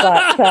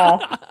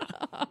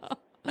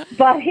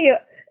 But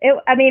it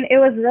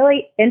was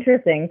really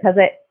interesting because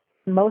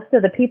most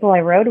of the people I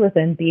rode with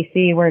in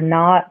BC were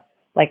not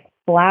like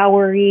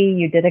flowery.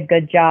 You did a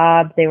good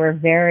job. They were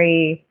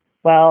very,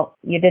 well,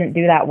 you didn't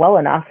do that well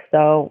enough,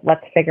 so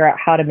let's figure out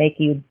how to make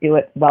you do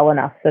it well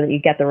enough so that you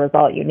get the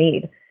result you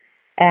need.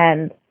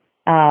 And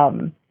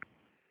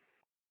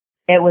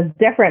it was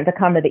different to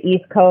come to the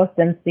East Coast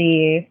and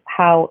see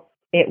how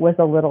it was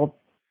a little,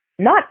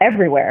 not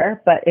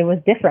everywhere, but it was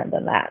different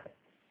than that.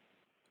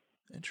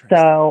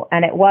 So,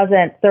 and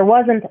there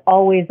wasn't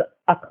always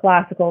a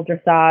classical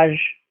dressage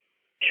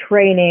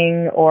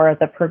training or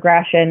the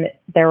progression.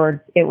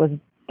 There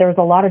was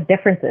a lot of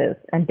differences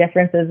in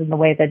the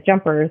way that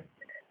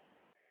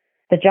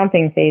the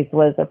jumping phase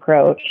was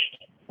approached.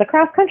 The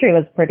cross country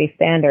was pretty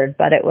standard,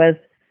 but it was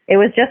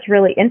just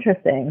really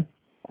interesting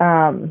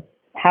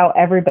how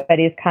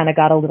everybody's kind of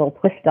got a little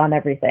twist on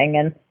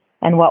everything,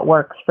 and what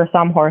works for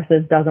some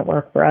horses doesn't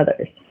work for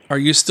others. Do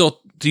you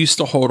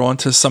still hold on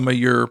to some of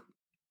your,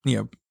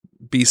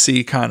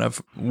 BC kind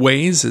of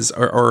ways,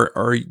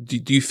 or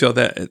do you feel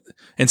that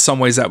in some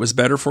ways that was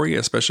better for you,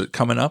 especially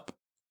coming up?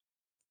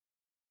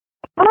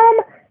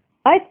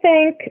 I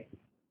think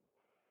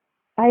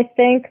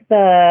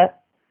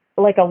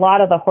a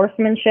lot of the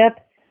horsemanship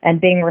and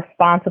being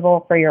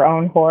responsible for your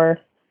own horse,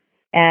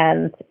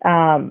 and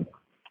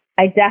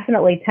I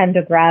definitely tend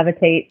to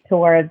gravitate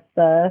towards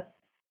the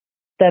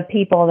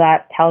people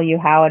that tell you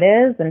how it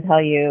is and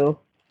tell you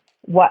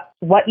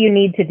what you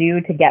need to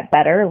do to get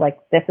better. Like,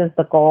 this is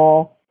the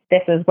goal,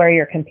 this is where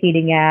you're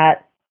competing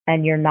at,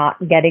 and you're not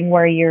getting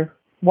where you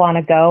want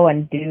to go,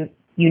 and you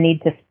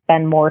need to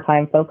spend more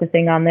time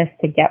focusing on this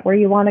to get where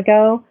you want to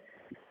go.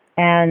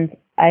 And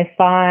I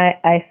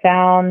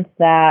found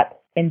that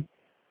in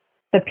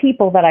the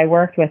people that I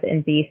worked with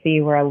in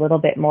BC were a little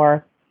bit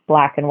more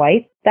black and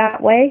white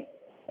that way.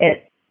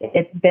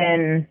 It's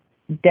been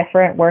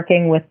different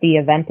working with the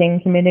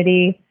eventing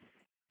community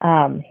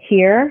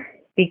here,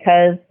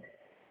 because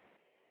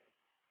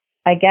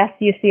I guess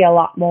you see a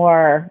lot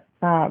more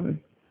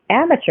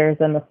amateurs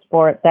in the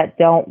sport that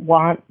don't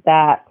want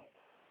that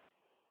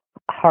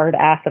hard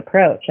ass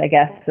approach, I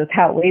guess is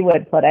how we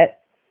would put it.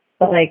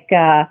 But like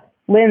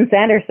Lynn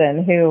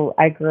Sanderson, who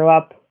I grew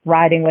up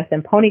riding with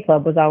in Pony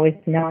Club, was always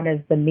known as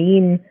the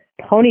mean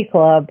Pony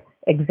Club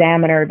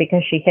examiner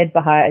because she hid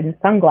behind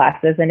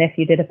sunglasses, and if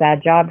you did a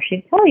bad job,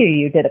 she'd tell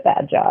you did a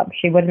bad job.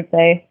 She wouldn't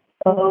say,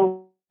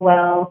 oh,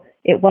 well,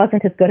 it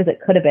wasn't as good as it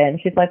could have been.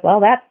 She's like, well,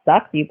 that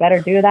sucks. You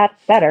better do that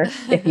better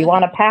if you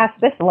want to pass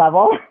this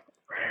level.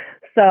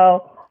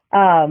 So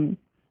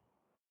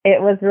it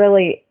was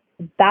really,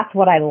 that's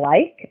what I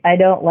like. I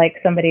don't like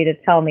somebody to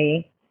tell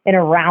me in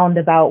a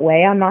roundabout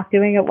way I'm not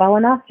doing it well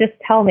enough. Just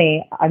tell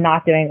me I'm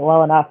not doing it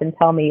well enough and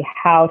tell me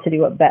how to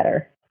do it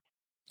better.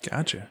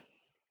 Gotcha.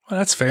 Well,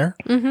 that's fair.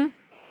 Mm-hmm.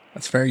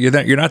 That's fair.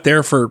 You're not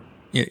there for,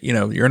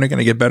 you're not going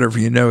to get better if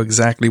you know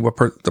exactly what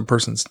the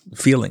person's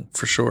feeling,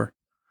 for sure.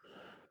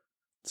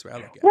 That's what I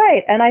look at.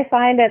 Right. And I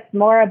find it's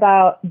more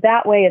about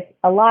that way. It's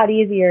a lot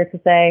easier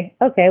to say,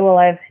 okay, well,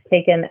 I've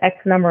taken X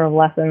number of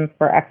lessons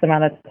for X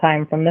amount of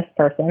time from this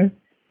person,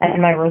 and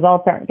my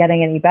results aren't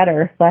getting any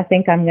better. So I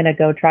think I'm going to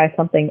go try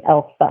something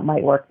else that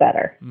might work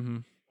better. Mm-hmm.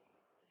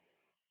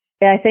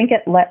 I think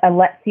it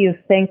lets you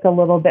think a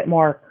little bit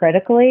more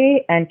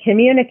critically and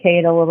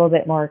communicate a little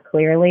bit more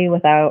clearly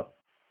without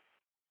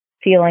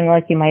feeling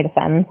like you might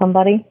offend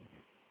somebody.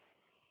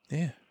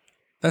 Yeah.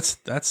 That's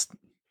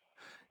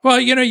well,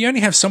 you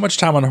only have so much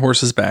time on a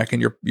horse's back,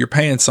 and you're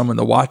paying someone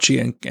to watch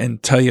you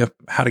and tell you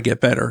how to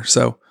get better.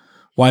 So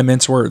why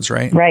mince words,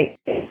 right? Right.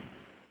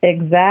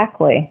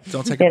 Exactly.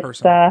 Don't take it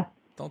personal.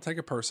 Don't take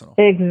it personal.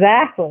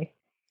 Exactly.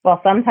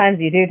 Well, sometimes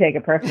you do take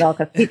it personal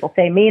because people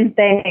say mean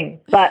things,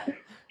 but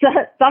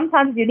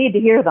sometimes you need to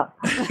hear them.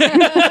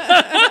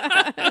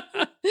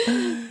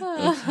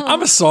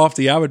 I'm a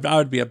softie. I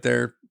would be up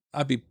there.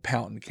 I'd be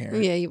pouting,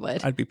 Karen. Yeah, you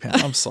would. I'd be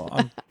pouting. I'm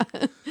soft.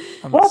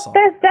 I'm well, soft.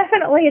 there's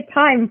definitely a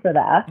time for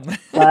that.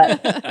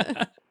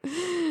 But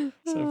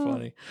So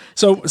funny.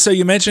 So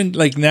you mentioned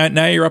like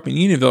now you're up in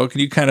Unionville.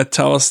 Can you kind of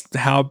tell us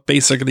how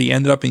basically you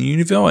ended up in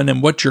Unionville, and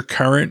then what your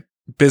current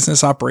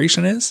business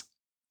operation is?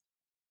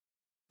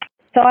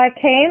 So I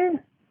came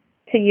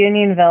to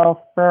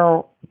Unionville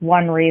for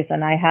one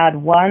reason. I had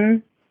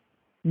one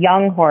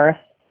young horse,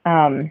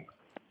 the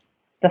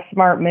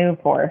Smart Move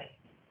horse,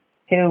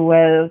 who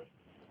was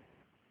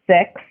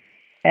 6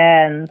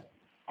 and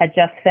had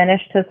just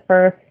finished his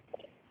first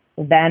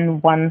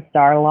then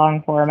 1-star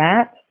long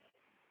format.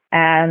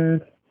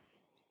 And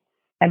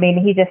I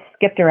mean, he just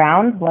skipped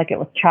around like it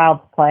was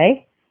child's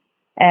play.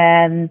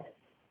 And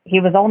he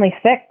was only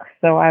 6.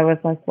 So I was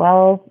like,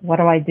 well, what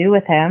do I do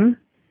with him?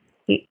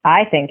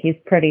 I think he's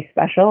pretty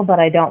special, but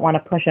I don't want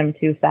to push him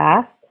too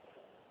fast.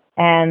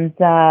 And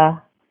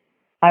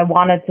I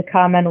wanted to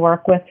come and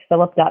work with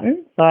Philip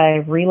Dutton. So I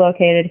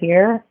relocated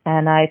here,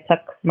 and I took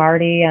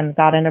Smarty and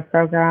got in a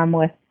program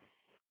with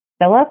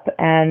Philip.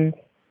 And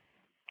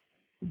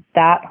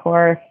that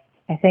horse,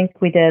 I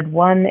think we did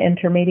 1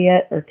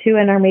 intermediate or 2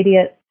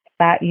 intermediate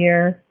that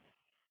year.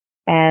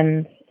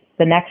 And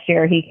the next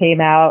year he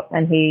came out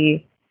and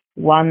he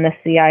won the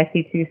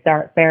CIC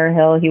 2-star at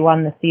Fairhill. He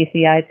won the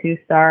CCI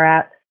 2-star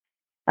at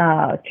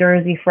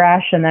Jersey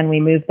Fresh. And then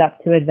we moved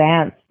up to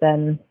advanced,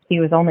 and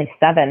he was only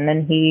 7,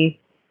 and he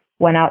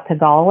went out to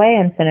Galway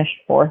and finished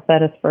 4th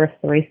at his first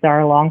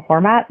 3-star long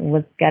format, and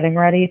was getting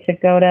ready to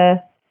go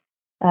to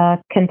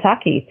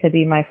Kentucky to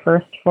be my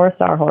first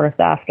 4-star horse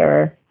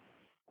after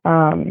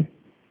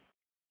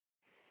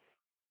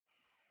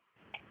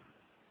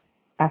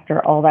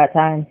all that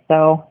time.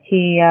 So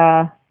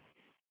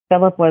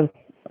Philip was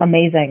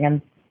amazing,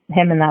 and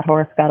him and that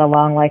horse got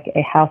along like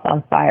a house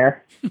on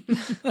fire.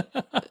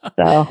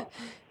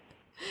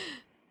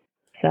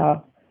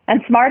 So,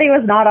 and Smarty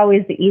was not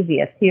always the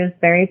easiest. He was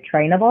very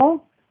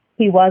trainable.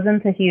 He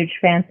wasn't a huge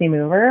fancy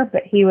mover,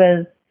 but he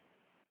was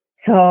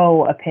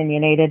so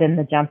opinionated in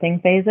the jumping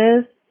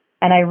phases.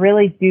 And I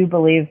really do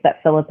believe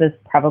that Philip is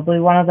probably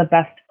one of the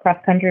best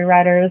cross-country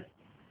riders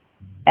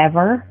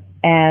ever.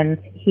 And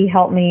he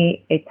helped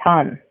me a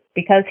ton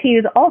because he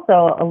was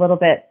also a little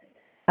bit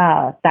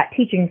that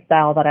teaching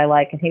style that I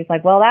like. And he's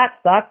like, well, that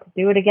sucked.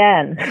 Do it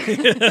again.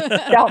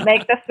 Don't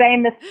make the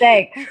same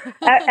mistake.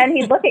 And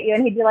he'd look at you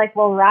and he'd be like,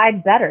 well,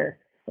 ride better.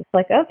 It's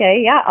like,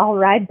 okay, yeah, I'll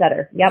ride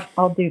better. Yep,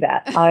 I'll do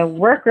that. I'll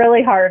work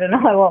really hard and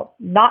I will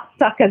not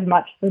suck as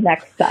much the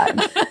next time.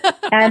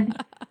 And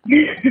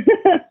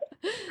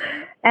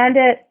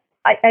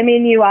I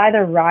mean, you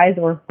either rise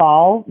or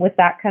fall with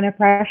that kind of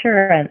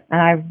pressure. And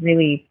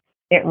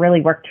it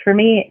really worked for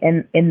me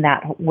in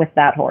that, with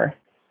that horse.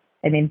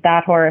 I mean,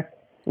 that horse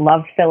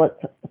loved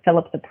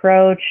Philip's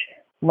approach,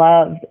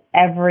 loved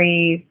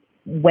every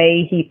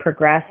way he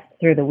progressed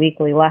through the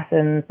weekly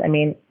lessons. I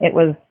mean, it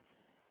was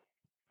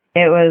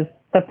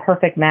the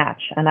perfect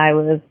match, and I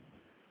was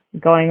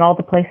going all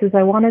the places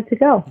I wanted to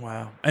go.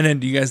 Wow. And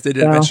then you guys did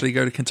eventually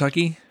go to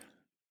Kentucky?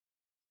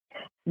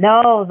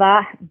 No,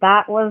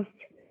 that was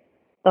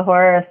the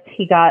horse.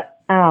 He got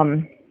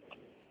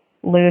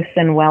loose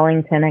in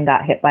Wellington and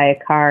got hit by a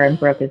car and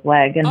broke his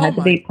leg and had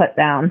to be put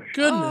down.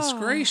 Goodness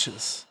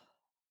gracious.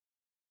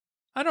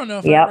 I don't know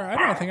if I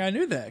don't think I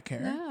knew that,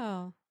 Karen.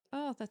 No.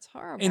 Oh, that's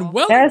horrible. In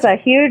Wellington? There's a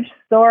huge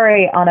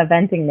story on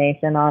Eventing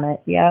Nation on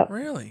it. Yep.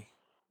 Really?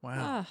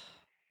 Wow.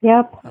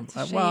 Yep.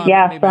 Maybe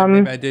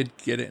I did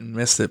get it and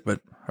missed it,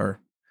 or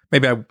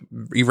maybe I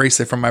erased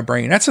it from my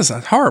brain. That's just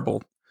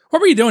horrible.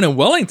 What were you doing in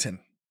Wellington?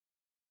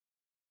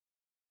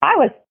 I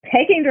was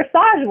taking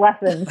dressage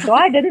lessons, so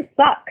I didn't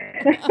suck.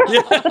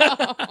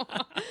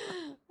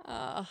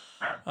 Oh,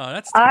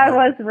 that's I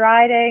was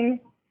riding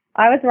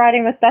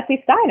with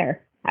Betsy Steiner,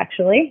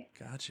 actually.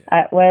 Gotcha.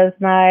 It was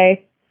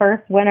my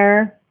second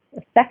winner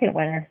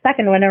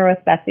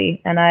with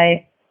Betsy, and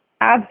I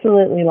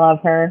absolutely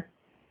love her.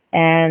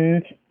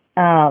 And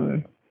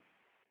I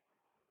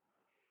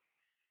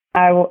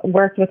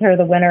worked with her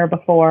the winter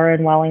before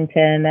in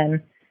Wellington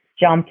and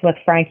jumped with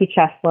Frankie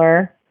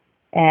Chesler,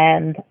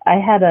 and I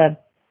had a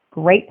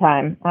great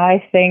time.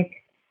 I think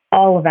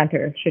all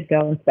eventers should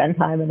go and spend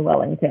time in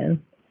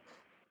Wellington.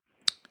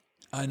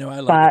 I know, I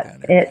love it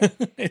down there.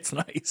 It's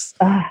nice.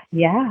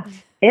 Yeah,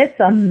 it's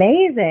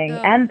amazing.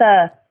 Oh. And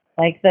the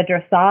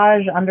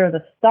dressage under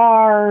the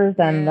stars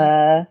and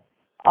I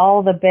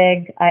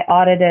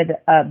audited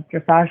a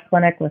dressage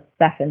clinic with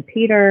Stefan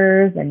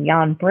Peters and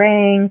Jan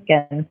Brink,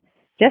 and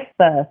just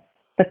the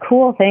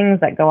cool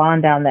things that go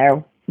on down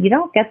there. You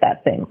don't get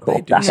that same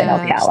cool stuff in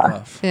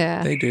Ocala.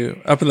 Yeah. They do.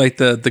 Up at like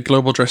the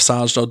global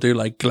dressage, they'll do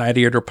like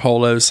gladiator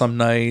polo some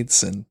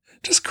nights and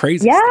just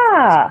crazy stuff.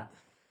 Yeah.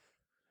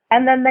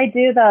 And then they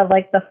do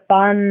the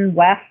fun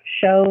WEF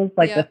shows,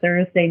 the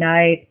Thursday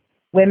night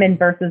women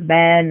versus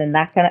men and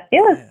that kind of.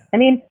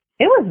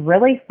 It was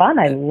really fun.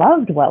 I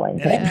loved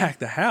Wellington. And they packed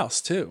the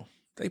house too.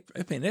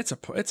 It's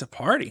a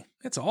party.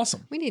 It's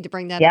awesome. We need to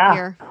bring that up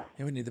here.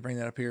 Yeah, we need to bring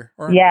that up here.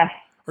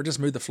 Or just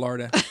move to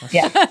Florida.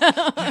 Yeah.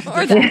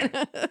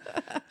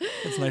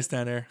 It's nice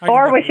down there.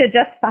 Or we should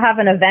just have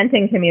an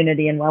eventing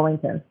community in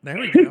Wellington. There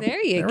we go.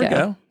 There you we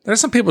go. There's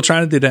some people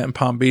trying to do that in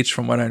Palm Beach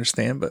from what I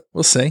understand, but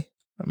we'll see.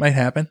 It might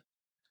happen.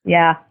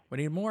 Yeah. We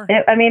need more.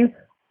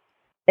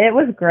 It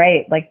was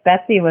great. Like,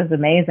 Betsy was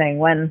amazing.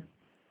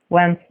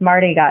 When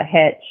Smarty got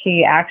hit,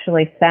 she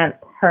actually sent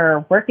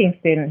her working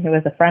student, who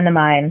was a friend of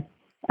mine,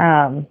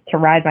 to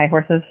ride my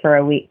horses for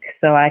a week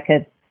so I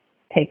could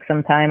take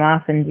some time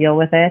off and deal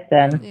with it.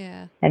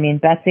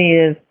 And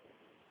Betsy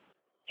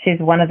she's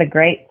one of the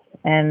greats,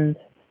 and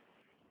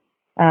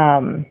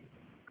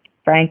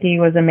Frankie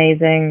was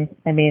amazing.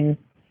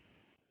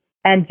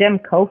 And Jim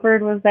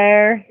Coford was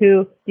there,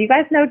 do you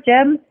guys know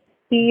Jim?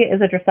 He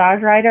is a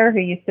dressage rider who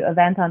used to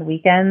event on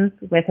weekends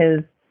with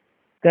his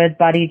good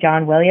buddy,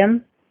 John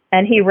Williams.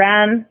 And he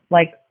ran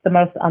the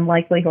most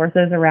unlikely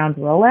horses around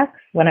Rolex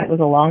when it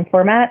was a long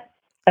format,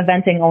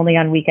 eventing only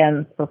on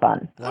weekends for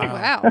fun. Wow. Oh,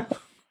 wow.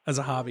 As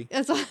a hobby.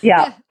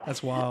 Yeah.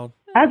 That's wild.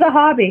 As a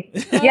hobby.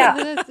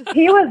 Yeah.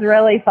 He was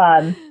really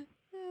fun.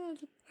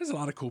 There's a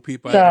lot of cool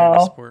people out there in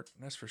the sport.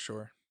 That's for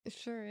sure. It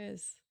sure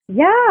is.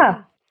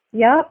 Yeah.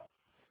 Yep.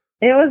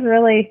 It was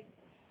really,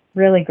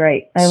 really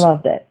great. I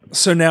loved it.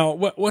 So now,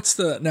 what's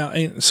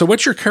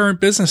your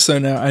current business though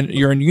now? And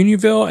you're in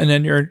Unionville, and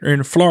then you're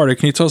in Florida.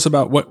 Can you tell us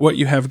about what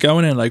you have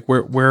going and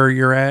where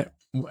you're at?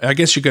 I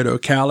guess you go to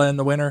Ocala in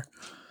the winter,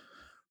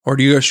 or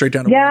do you go straight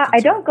down to Wellington? I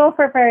don't go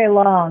for very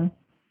long.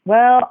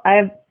 Well,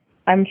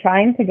 I'm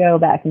trying to go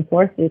back and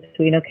forth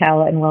between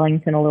Ocala and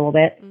Wellington a little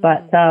bit,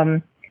 but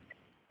so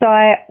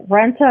I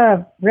rent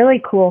a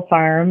really cool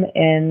farm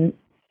in,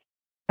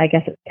 I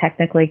guess it's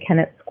technically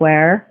Kennett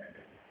Square,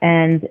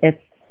 and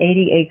it's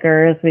 80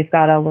 acres. We've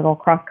got a little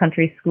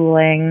cross-country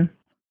schooling,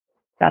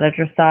 got a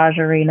dressage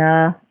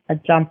arena, a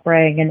jump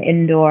ring, an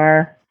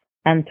indoor,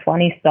 and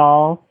 20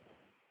 stalls.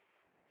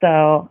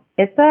 So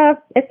it's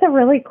a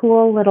really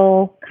cool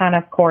little kind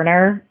of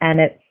corner, and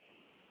it's,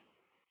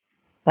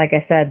 like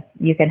I said,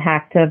 you can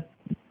hack to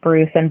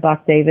Bruce and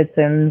Buck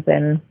Davidson's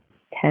in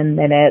 10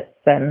 minutes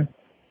and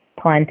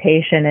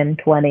Plantation in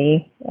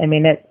 20.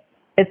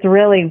 It's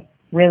really,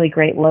 really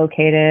great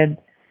located.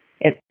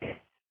 It's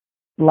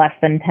less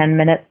than 10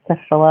 minutes to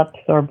Phillips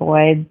or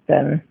Boyd's,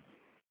 and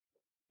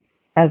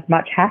as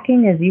much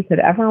hacking as you could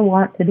ever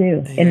want to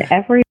do in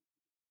every.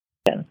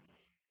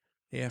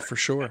 Yeah, for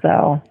sure.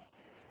 So,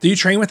 do you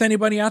train with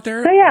anybody out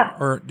there? So, yeah.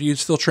 Or do you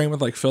still train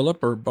with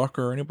Phillip or Buck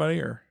or anybody?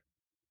 Or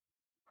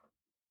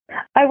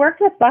I worked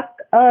with Buck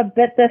a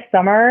bit this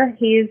summer.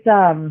 He's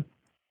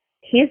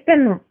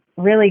been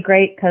really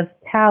great because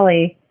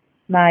Tally,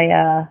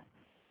 my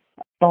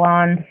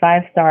blonde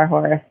 5-star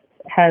horse,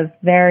 has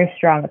very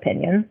strong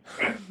opinions,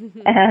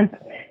 and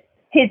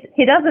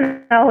he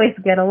doesn't always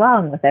get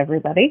along with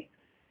everybody.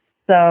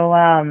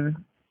 So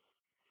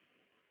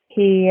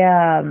he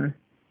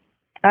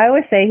I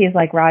always say he's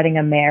like riding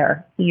a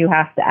mare. You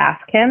have to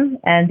ask him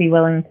and be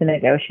willing to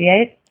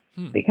negotiate,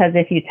 because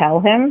if you tell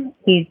him,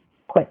 he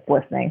quits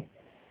listening.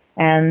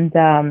 And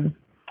so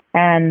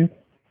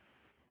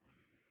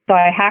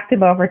I hacked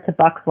him over to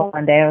Buck's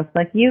one day. I was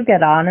like, you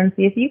get on and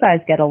see if you guys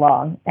get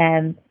along.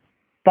 And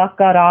Buck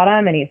got on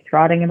him, and he's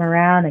trotting him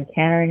around and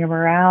cantering him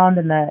around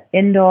in the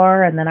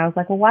indoor. And then I was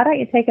like, well, why don't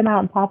you take him out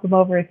and pop him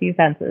over a few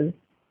fences?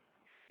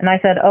 And I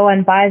said, oh,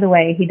 and by the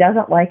way, he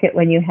doesn't like it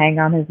when you hang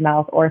on his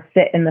mouth or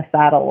sit in the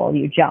saddle while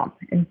you jump.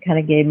 And kind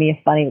of gave me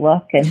a funny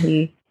look. And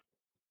he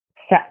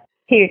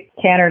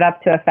cantered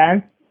up to a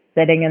fence,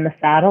 sitting in the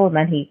saddle, and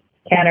then he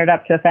cantered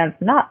up to a fence,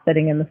 not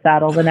sitting in the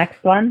saddle, the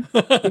next one.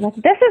 He's like,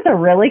 this is a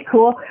really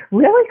cool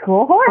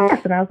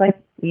horse. And I was like,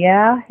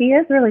 yeah, he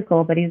is really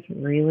cool, but he's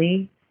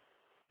really,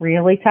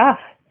 really tough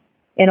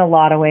in a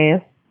lot of ways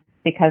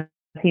because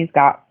he's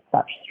got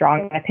such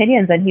strong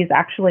opinions, and he's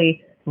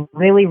actually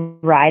really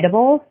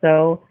rideable.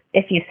 So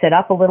if you sit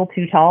up a little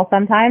too tall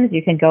sometimes,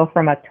 you can go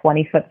from a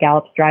 20-foot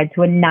gallop stride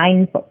to a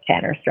 9-foot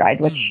canter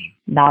stride, which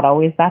not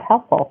always that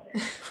helpful.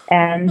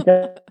 And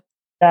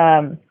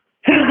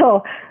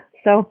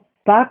so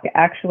Buck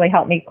actually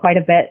helped me quite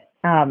a bit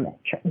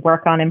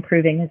work on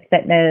improving his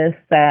fitness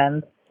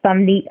and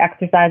some neat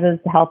exercises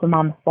to help him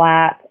on the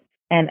flat.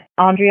 And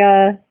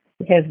Andrea,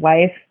 his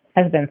wife,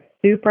 has been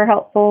super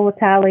helpful with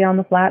Tally on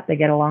the flat. They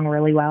get along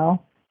really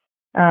well.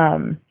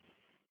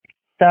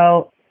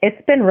 So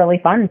it's been really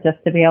fun just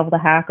to be able to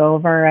hack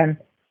over and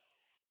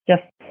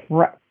just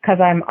because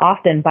I'm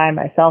often by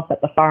myself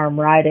at the farm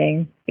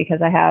riding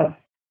because I have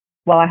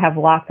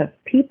lots of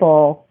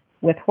people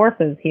with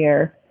horses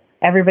here.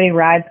 Everybody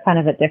rides kind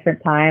of at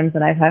different times,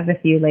 and I have a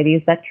few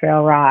ladies that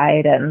trail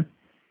ride, and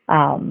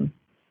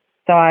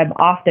so I'm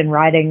often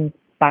riding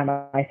by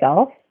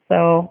myself.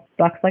 So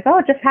Buck's like,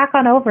 oh, just hack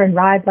on over and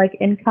ride like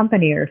in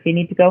company, or if you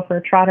need to go for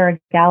a trot or a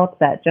gallop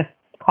set, just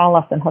call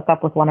us and hook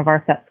up with one of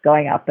our sets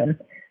going up. And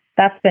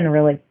that's been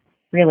really,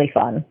 really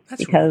fun.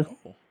 That's because really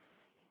cool.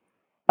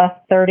 A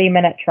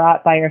 30-minute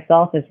trot by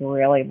yourself is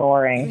really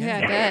boring.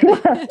 Yeah,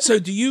 I bet. So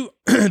do you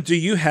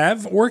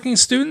have working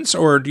students,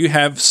 or do you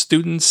have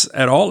students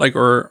at all? Like,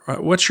 or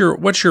what's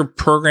your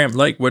program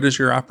like? What is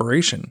your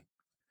operation?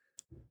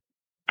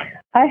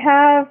 I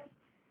have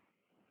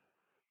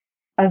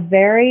a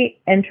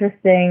very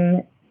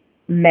interesting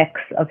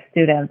mix of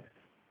students.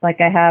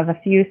 Like I have a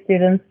few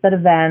students at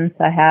events.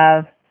 I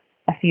have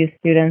a few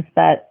students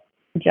that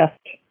just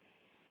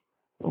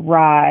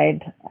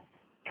ride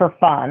for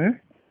fun.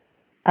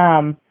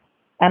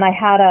 And I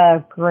had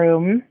a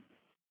groom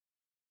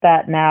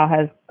that now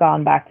has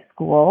gone back to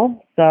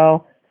school.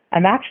 So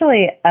I'm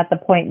actually at the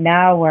point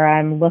now where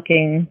I'm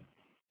looking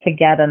to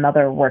get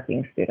another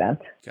working student.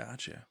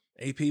 Gotcha.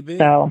 APB.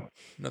 So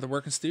another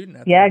working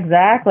student. Yeah,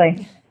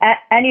 exactly.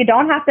 And you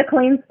don't have to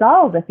clean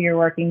stalls if you're a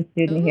working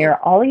student here.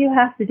 All you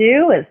have to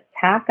do is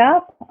tack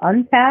up,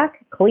 untack,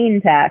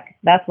 clean tack.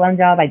 That's one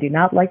job I do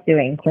not like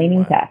doing.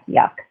 Cleaning tack.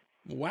 Yuck.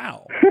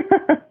 Wow.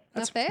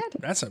 Not bad.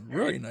 That's a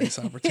really nice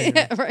opportunity.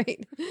 Yeah,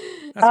 right.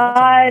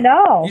 I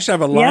know. You should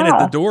have a line at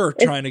the door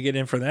trying to get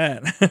in for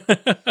that.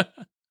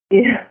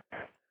 Yeah.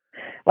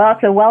 Well,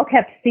 it's a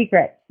well-kept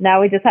secret.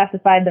 Now we just have to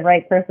find the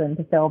right person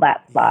to fill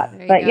that spot.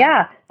 But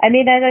yeah, I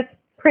mean, and it's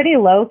pretty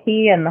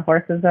low-key, and the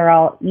horses are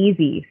all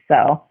easy,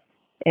 so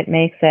it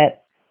makes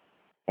it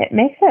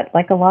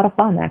like a lot of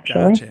fun,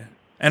 actually. Gotcha.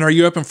 And are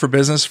you open for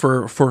business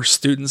for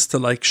students to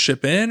like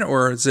ship in,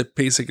 or is it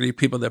basically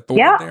people that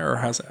board there, or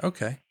how's that?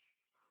 Okay.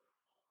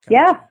 Gotcha.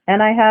 Yeah,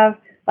 and I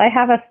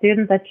have a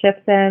student that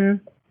ships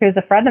in who's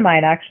a friend of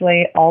mine,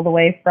 actually, all the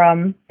way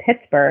from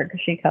Pittsburgh.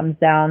 She comes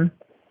down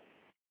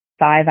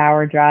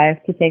 5-hour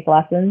drive to take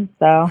lessons,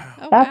 so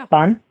that's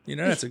fun. You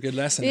know, that's a good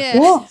lesson.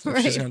 Yeah, if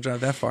she's going to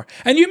drive that far.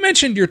 And you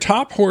mentioned your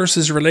top horse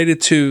is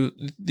related to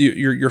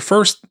your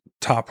first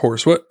top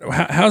horse.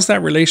 How's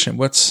that relation?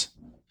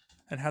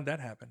 And how'd that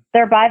happen?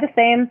 They're by the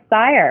same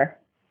sire.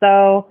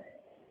 So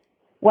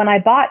when I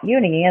bought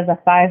Uni as a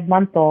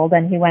 5-month-old,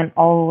 and he went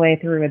all the way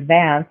through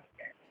advanced,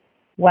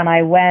 when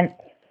I left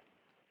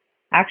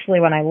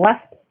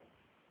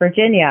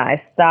Virginia,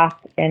 I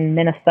stopped in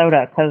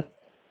Minnesota because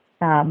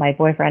my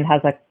boyfriend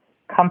has a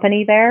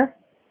company there.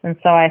 And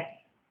so I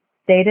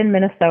stayed in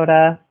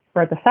Minnesota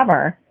for the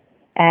summer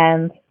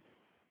and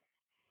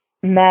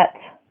met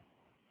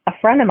a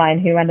friend of mine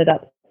who ended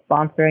up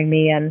sponsoring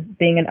me and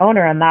being an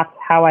owner. And that's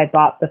how I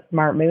bought the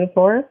Smart Move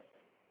horse.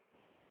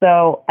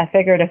 So I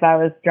figured if I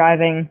was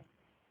driving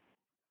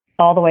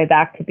all the way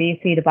back to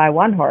BC to buy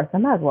one horse, I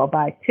might as well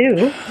buy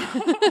two.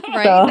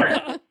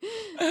 Right.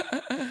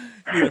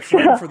 Need a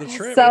friend for the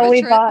trip. So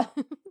we bought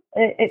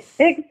it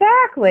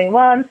exactly.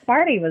 Well, and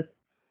Smarty was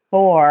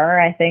 4,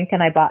 I think,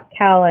 and I bought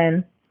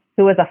Callan,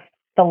 who was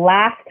the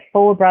last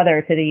full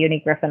brother to the Uni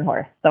Griffin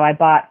horse. So I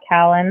bought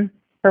Callan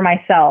for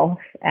myself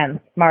and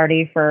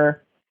Smarty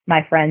for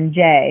my friend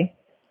Jay,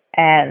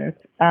 and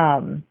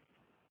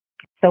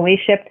so we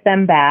shipped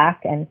them back,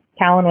 and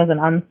Callan was an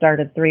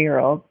unstarted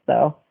 3-year-old,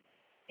 so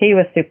he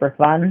was super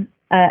fun.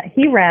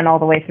 He ran all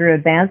the way through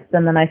advanced,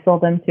 and then I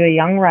sold him to a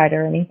young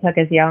rider, and he took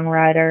his young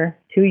rider,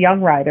 2 young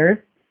riders,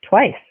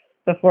 twice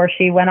before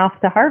she went off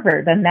to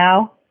Harvard. And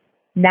now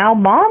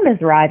mom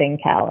is riding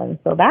Callan.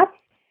 So that's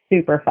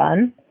super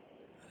fun.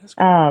 That's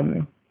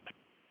cool.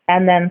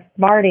 And then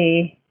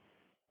Smarty,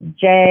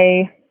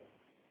 Jay,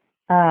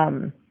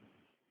 I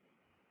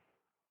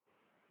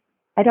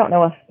don't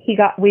know if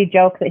we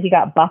joke that he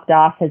got bucked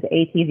off his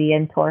ATV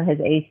and tore his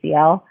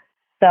ACL.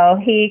 So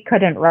he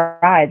couldn't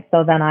ride.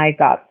 So then I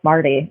got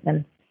Smarty,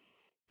 and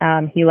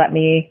he let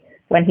me,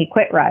 when he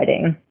quit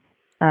riding,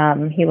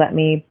 he let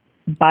me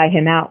buy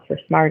him out for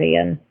Smarty,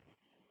 and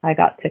I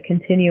got to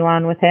continue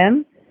on with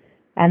him.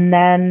 And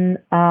then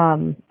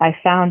I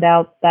found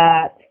out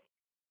that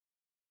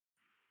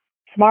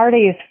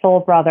Smarty's full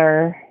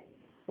brother,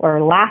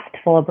 or last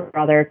full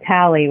brother,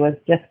 Tally, was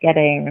just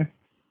getting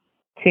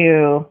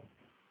to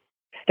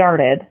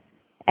started.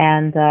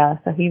 And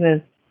so he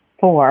was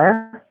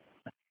 4.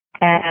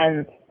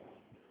 And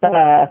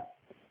the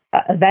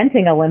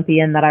eventing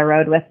Olympian that I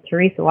rode with,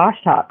 Teresa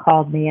Washtalk,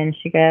 called me and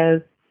she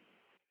goes,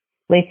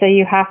 Lisa,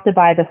 you have to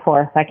buy this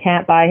horse. I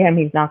can't buy him.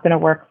 He's not going to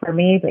work for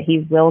me, but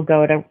he will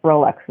go to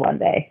Rolex one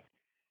day.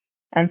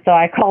 And so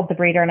I called the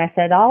breeder and I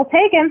said, I'll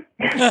take him.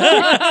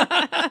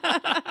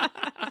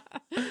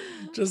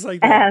 Just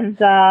like that. And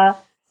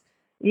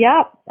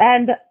yeah,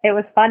 and it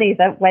was funny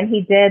that when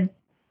he did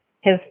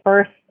his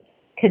first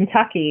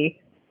Kentucky,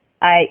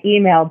 I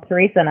emailed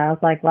Teresa and I was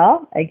like,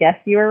 well, I guess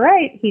you were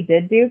right. He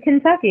did do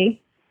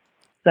Kentucky.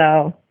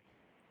 So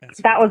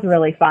that was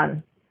really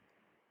fun.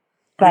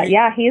 But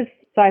yeah,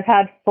 so I've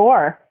had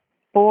 4.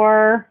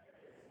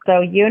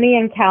 So Uni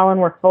and Callan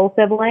were full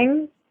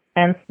siblings,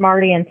 and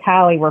Smarty and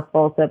Tally were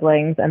full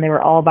siblings, and they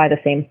were all by the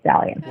same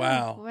stallion.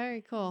 Wow. Oh,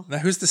 very cool. Now,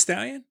 who's the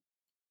stallion?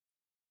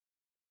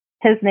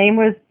 His name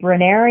was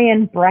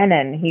Brennarian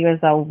Brennan. He was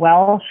a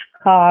Welsh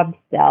cob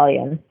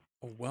stallion.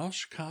 A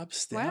Welsh cob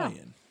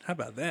stallion. Wow. How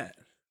about that?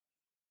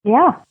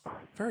 Yeah.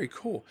 Very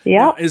cool. Yeah.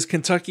 Now, is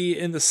Kentucky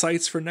in the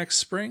sights for next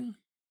spring?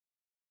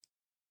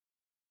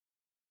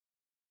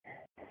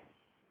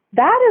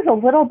 That is a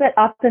little bit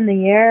up in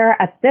the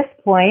air at this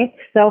point.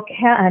 So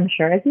I'm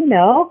sure, as you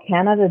know,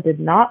 Canada did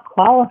not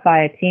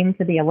qualify a team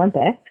for the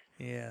Olympics.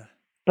 Yeah.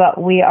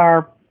 But we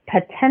are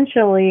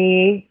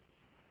potentially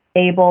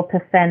able to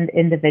send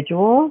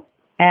individuals,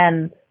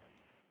 and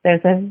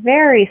there's a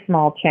very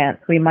small chance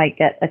we might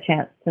get a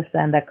chance to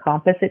send a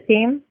composite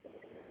team.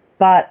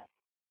 But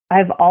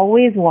I've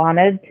always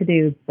wanted to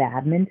do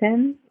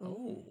badminton.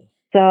 Oh.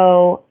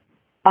 So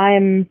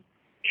I'm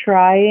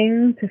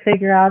trying to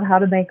figure out how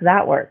to make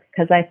that work,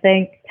 because I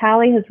think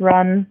Tally has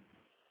run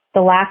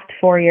the last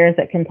 4 years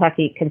at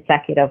Kentucky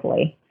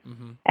consecutively.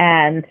 Mm-hmm.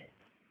 And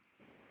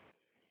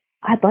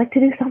I'd like to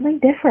do something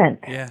different.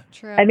 Yeah.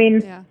 True. I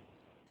mean,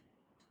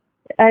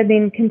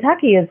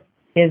 Kentucky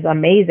is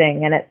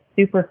amazing and it's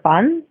super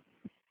fun,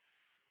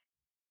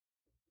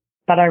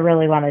 but I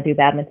really want to do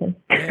badminton.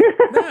 Yeah.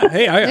 No,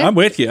 hey, I'm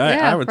with you.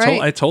 I would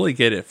right. I totally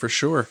get it for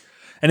sure.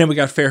 And then we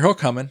got Fair Hill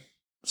coming,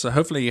 so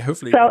hopefully.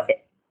 So,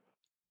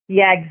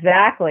 yeah,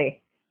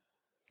 exactly.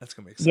 That's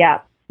gonna be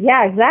exciting.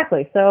 Yeah,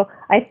 exactly. So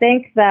I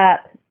think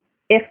that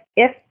if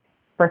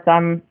for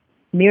some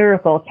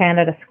miracle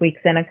Canada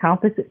squeaks in a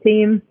composite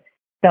team,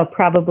 they'll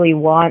probably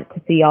want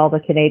to see all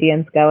the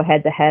Canadians go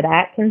head to head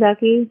at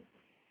Kentucky.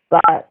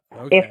 But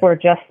if we're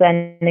just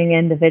sending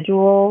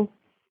individuals,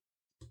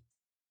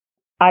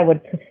 I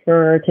would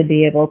prefer to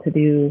be able to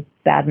do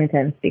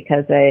badminton,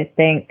 because I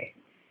think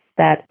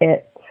that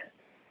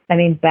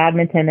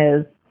badminton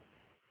is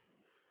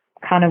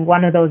kind of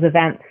one of those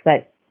events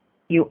that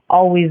you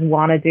always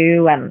want to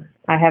do. And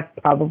I have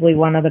probably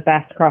one of the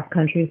best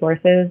cross-country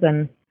horses,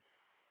 and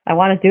I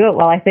want to do it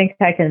while I think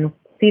I can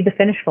see the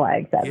finish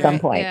flags at some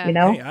point, you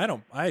know?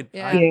 Hey,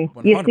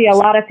 you see a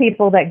lot of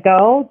people that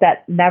go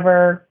that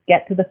never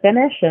get to the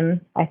finish, and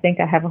I think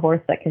I have a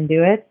horse that can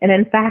do it. And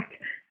in fact,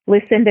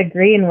 Lucinda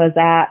Green was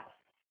at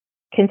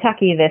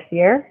Kentucky this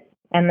year,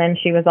 and then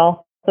she was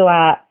also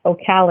at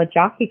Ocala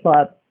Jockey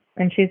Club.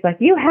 And she's like,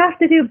 you have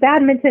to do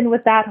badminton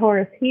with that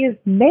horse. He is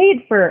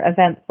made for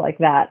events like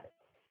that.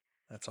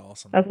 That's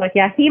awesome. I was like,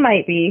 yeah, he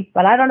might be,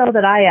 but I don't know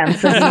that I am.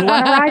 So do you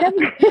want to ride him?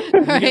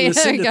 You get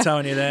Lucinda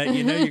telling you that,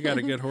 you know you got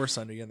a good horse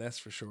under you, that's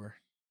for sure.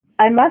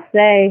 I must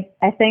say,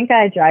 I think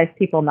I drive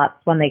people nuts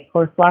when they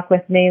course walk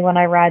with me when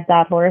I ride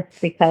that horse,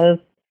 because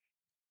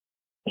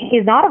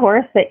he's not a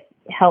horse that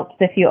helps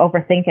if you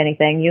overthink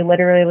anything. You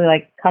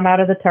literally come out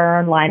of the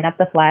turn, line up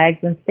the flags,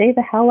 and stay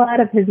the hell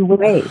out of his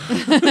way.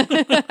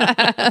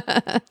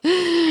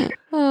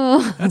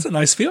 Oh. That's a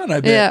nice feeling,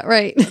 I bet. Yeah,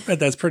 right. I bet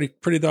that's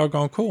pretty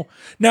doggone cool.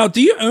 Now,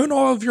 do you own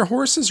all of your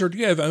horses, or do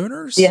you have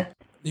owners? Yeah.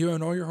 You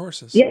own all your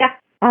horses? Yeah,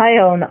 I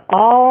own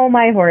all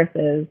my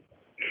horses.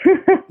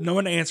 No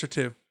one to answer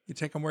to. You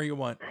take them where you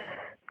want.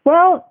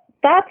 Well,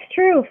 that's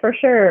true for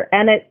sure.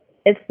 And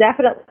it's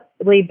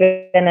definitely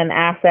been an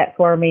asset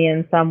for me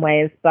in some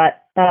ways.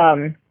 But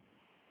I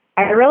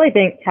really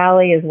think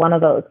Tally is one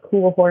of those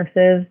cool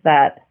horses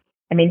that,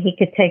 he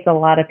could take a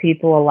lot of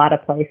people a lot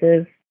of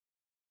places.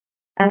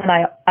 And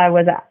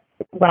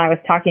when I was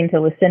talking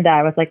to Lucinda,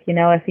 I was like,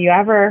 if you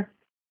ever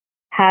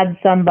had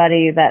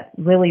somebody that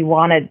really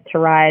wanted to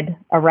ride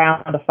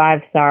around a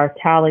 5-star,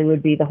 Tally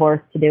would be the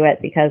horse to do it,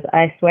 because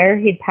I swear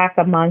he'd pack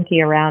a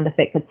monkey around if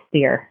it could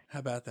steer. How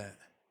about that?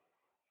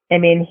 I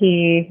mean,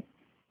 he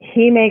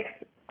makes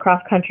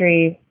cross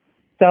country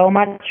so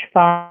much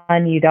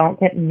fun. You don't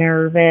get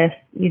nervous.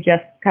 You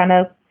just kind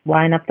of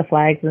line up the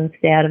flags and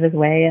stay out of his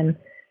way, and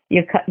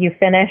you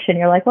finish, and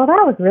you're like, well,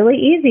 that was really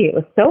easy. It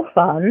was so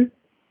fun.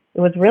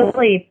 It was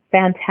really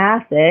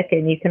fantastic,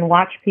 and you can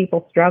watch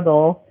people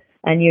struggle,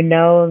 and you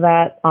know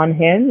that on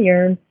him,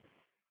 you're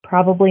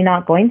probably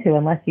not going to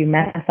unless you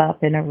mess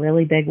up in a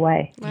really big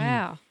way.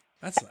 Wow.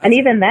 That's And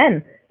even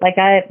then, like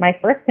my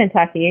first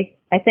Kentucky,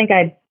 I think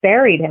I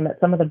buried him at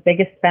some of the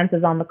biggest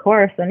fences on the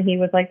course, and he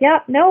was like,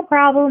 "Yep, no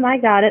problem, I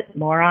got it.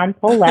 Moron,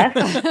 pull left,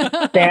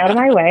 stay out of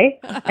my way."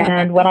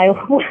 And when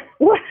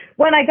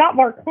I got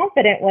more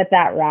confident with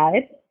that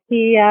ride,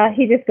 he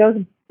just goes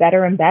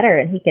better and better,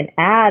 and he can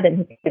add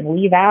and he can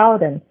leave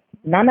out, and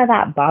none of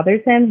that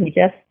bothers him. He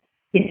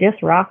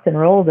just rocks and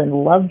rolls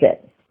and loves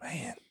it.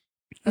 Man,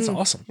 that's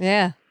awesome.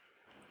 Yeah.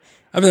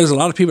 I mean, there's a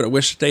lot of people that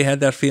wish they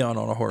had that feeling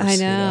on a horse. I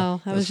know. You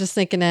know? I was just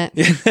thinking that.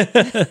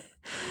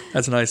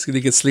 That's nice. You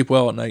get sleep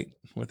well at night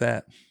with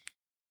that.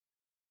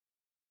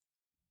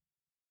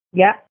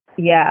 Yeah,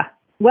 yeah.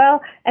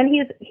 Well, and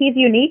he's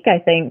unique, I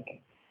think,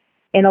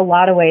 in a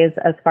lot of ways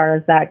as far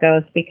as that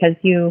goes, because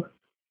you,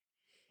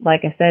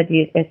 like I said,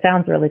 it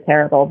sounds really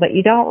terrible, but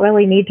you don't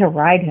really need to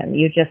ride him.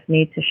 You just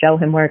need to show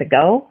him where to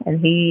go,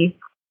 and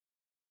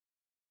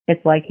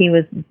it's like he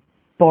was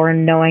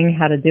born knowing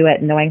how to do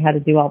it, knowing how to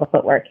do all the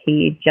footwork.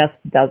 He just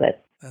does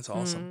it. That's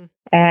awesome.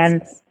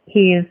 And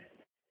he's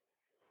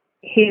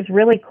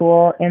really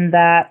cool in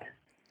that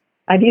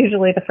I'm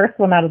usually the first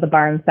one out of the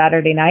barn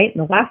Saturday night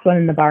and the last one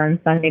in the barn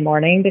Sunday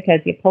morning,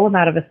 because you pull him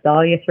out of a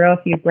stall, you throw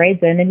a few braids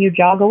in, and you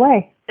jog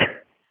away. How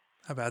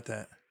about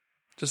that?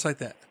 Just like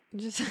that.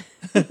 Just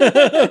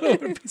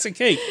A piece of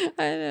cake.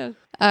 I know.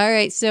 All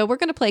right, so we're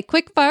going to play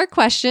quick fire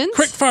questions.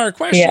 Quick fire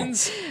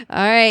questions.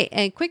 All right,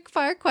 and quick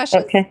fire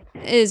questions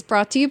is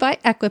brought to you by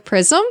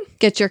Equiprism.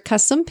 Get your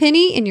custom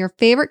penny in your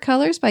favorite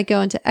colors by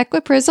going to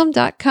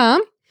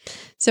equiprism.com.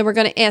 So we're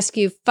going to ask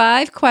you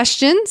 5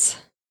 questions.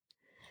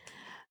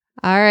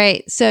 All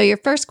right, so your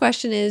first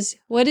question is,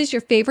 what is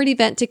your favorite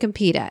event to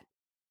compete at?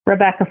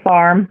 Rebecca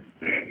Farm.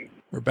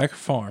 Rebecca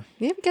Farm.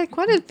 Yeah, we got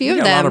quite a few We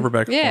of got a them. lot of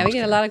Rebecca yeah, Farms we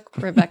get a lot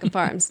of Rebecca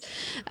Farms.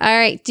 All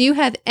right, do you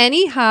have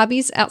any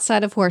hobbies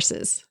outside of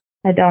horses?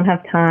 I don't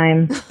have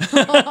time.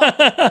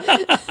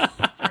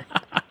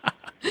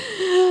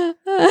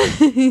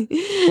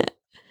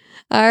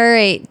 All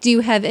right, do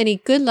you have any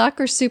good luck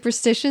or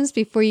superstitions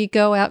before you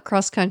go out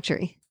cross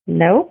country?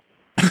 No.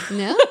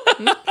 No?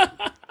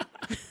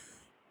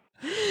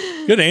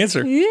 Good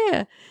answer.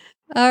 Yeah.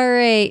 All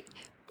right.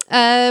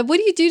 What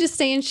do you do to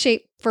stay in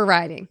shape for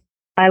riding?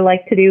 I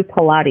like to do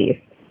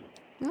Pilates.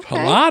 Okay.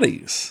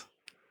 Pilates.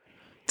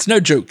 It's no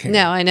joke, Karen.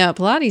 No, I know.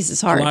 Pilates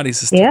is hard.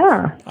 Pilates is tough.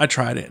 Yeah. I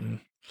tried it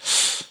and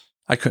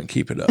I couldn't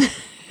keep it up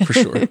for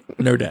sure.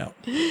 No doubt.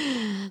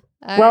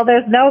 Well,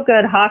 there's no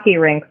good hockey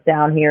rinks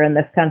down here in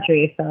this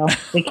country, so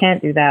we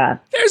can't do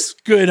that. There's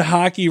good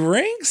hockey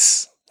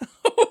rinks.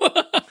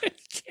 I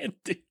can't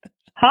do that.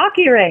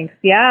 Hockey rinks,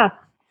 yeah.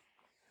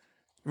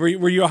 Were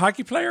you a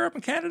hockey player up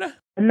in Canada?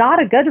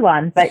 Not a good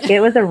one, but it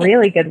was a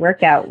really good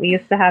workout. We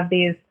used to have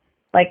these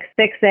like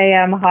 6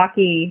 a.m.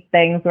 hockey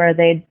things where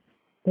they'd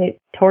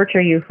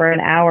torture you for an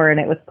hour, and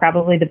it was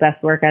probably the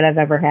best workout I've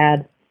ever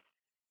had.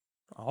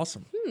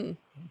 Awesome.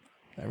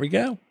 There we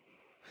go.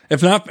 If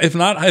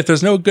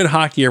there's no good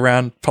hockey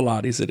around,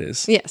 Pilates it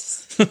is.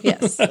 Yes.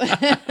 Yes.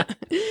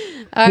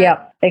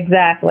 Yep,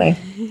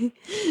 exactly.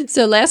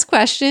 So last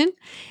question.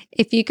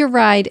 If you could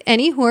ride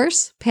any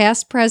horse,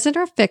 past, present,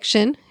 or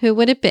fiction, who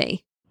would it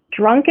be?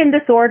 Drunk and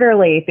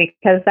Disorderly,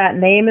 because that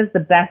name is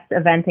the best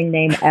eventing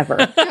name ever.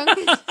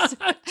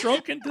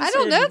 Drunk and I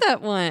don't know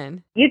that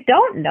one. You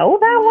don't know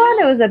that one?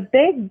 It was a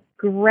big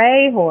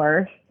gray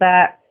horse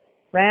that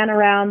ran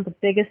around the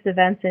biggest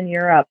events in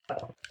Europe.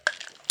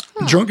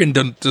 Drunk and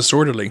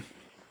Disorderly.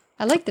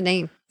 I like the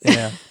name.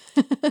 Yeah.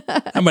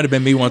 That might have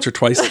been me once or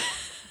twice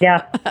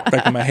Yeah.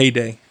 back in my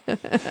heyday.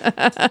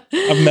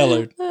 I've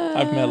mellowed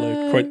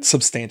quite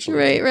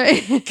substantially.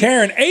 Right.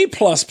 Karen, A++.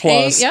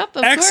 Yep,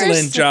 of Excellent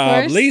course, of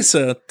job. course.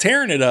 Lisa,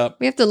 tearing it up.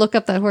 We have to look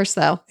up that horse,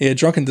 though. Yeah,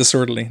 Drunk and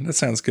Disorderly. That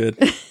sounds good.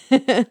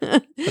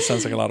 That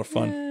sounds like a lot of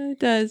fun. It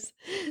does.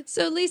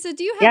 So, Lisa,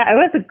 do you have... Yeah, it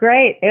was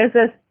great. It was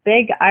this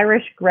big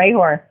Irish gray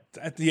horse.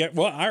 Yeah,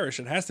 well, Irish.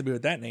 It has to be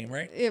with that name,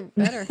 right? Yeah,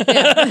 better.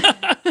 Yeah.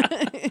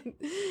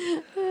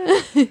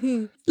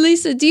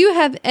 Lisa, do you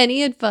have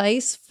any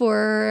advice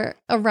for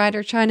a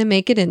rider trying to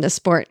make it in the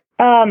sport?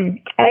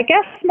 I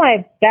guess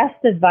my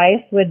best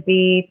advice would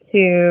be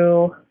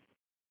to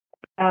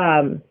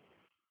find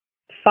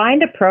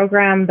a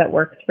program that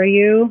works for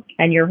you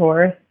and your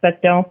horse,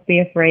 but don't be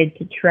afraid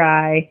to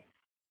try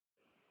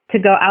to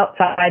go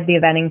outside the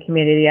eventing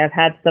community. I've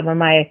had some of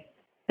my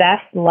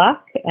best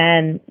luck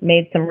and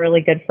made some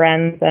really good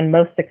friends and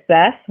most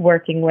success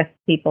working with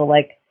people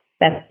like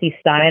Betsy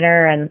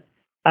Steiner and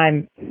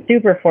I'm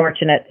super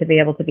fortunate to be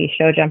able to be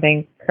show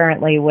jumping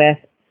currently with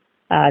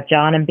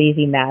John and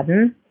BZ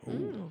Madden.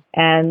 Ooh.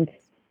 And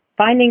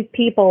finding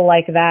people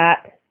like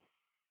that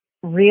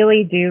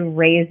really do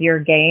raise your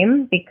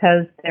game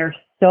because they're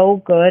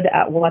so good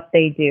at what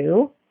they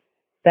do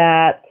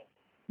that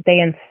they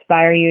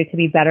inspire you to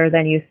be better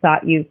than you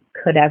thought you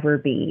could ever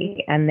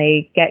be. And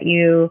they get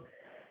you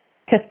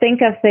to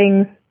think of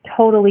things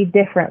totally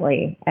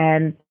differently.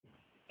 And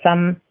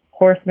some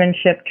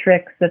horsemanship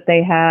tricks that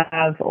they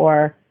have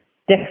or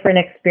different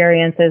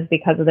experiences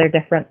because of their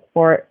different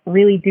sport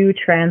really do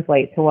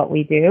translate to what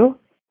we do.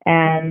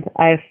 And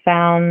I've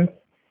found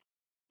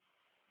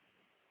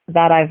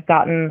that I've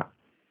gotten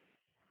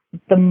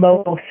the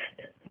most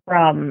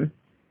from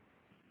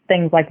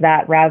things like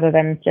that rather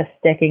than just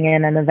sticking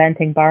in an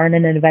eventing barn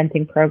and an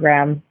eventing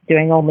program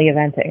doing only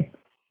eventing.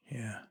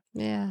 Yeah.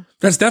 Yeah.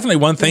 That's definitely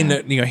one thing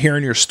that,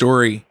 hearing your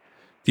story,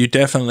 you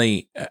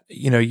definitely,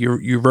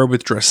 you rode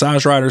with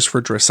dressage riders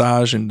for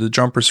dressage and the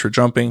jumpers for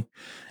jumping.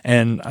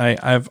 And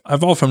I've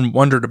often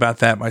wondered about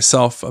that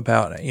myself,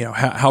 about,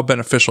 how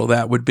beneficial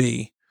that would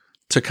be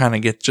to kind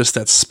of get just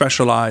that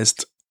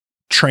specialized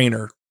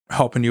trainer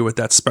helping you with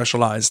that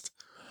specialized,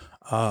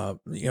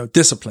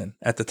 discipline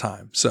at the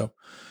time. So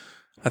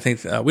I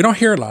think we don't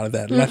hear a lot of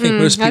that. And I think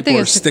most people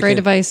are sticking. Great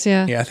advice.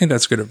 Yeah. Yeah. I think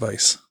that's good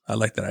advice. I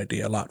like that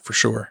idea a lot for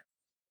sure.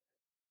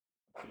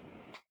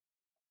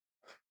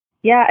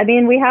 Yeah, I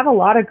mean, we have a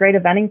lot of great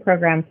eventing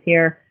programs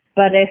here,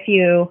 but I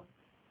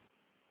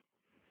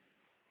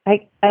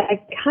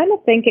kind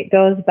of think it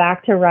goes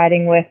back to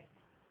riding with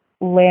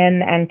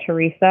Lynn and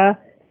Teresa.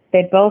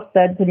 They both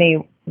said to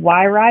me,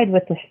 why ride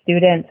with the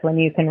students when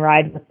you can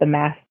ride with the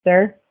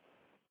master?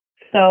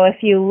 So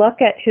if you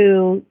look at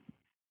who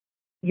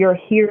your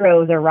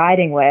heroes are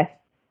riding with,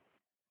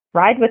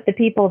 ride with the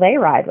people they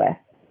ride with.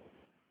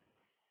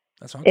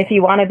 That's awesome. If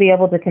you want to be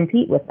able to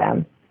compete with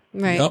them.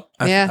 Right. Yep.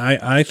 Yeah.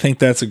 I think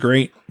that's a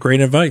great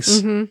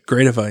advice. Mm-hmm.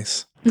 Great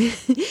advice.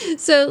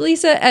 So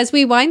Lisa, as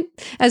we wind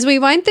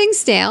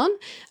things down,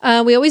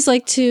 we always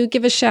like to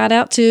give a shout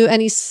out to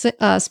any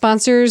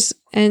sponsors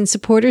and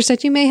supporters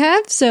that you may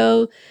have.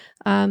 So,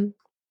 do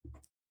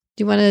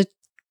you want to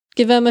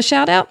give them a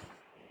shout out?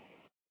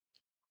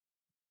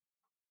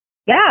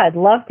 Yeah, I'd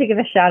love to give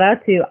a shout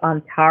out to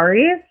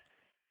Antares.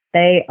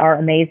 They are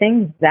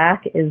amazing.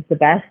 Zach is the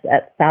best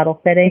at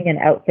saddle fitting and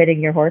outfitting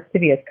your horse to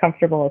be as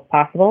comfortable as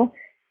possible.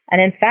 And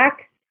in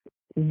fact,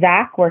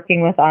 Zach,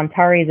 working with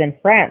Antares in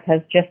France, has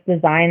just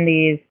designed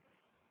these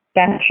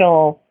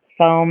special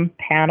foam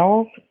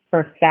panels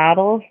for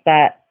saddles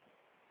that,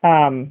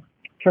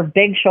 for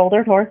big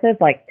shouldered horses,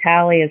 like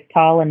Tally is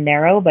tall and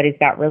narrow, but he's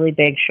got really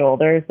big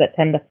shoulders that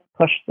tend to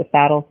push the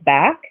saddles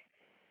back.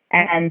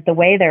 And the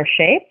way they're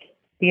shaped,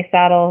 these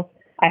saddles,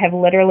 I have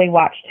literally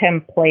watched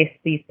him place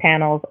these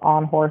panels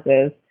on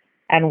horses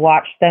and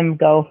watched them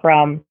go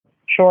from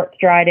short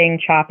striding,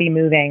 choppy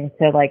moving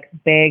to like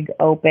big,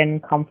 open,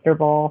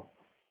 comfortable.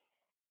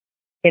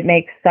 It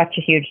makes such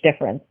a huge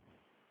difference.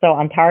 So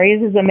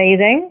Antares is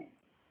amazing.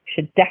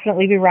 Should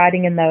definitely be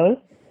riding in those.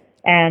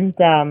 And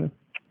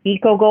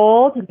Eco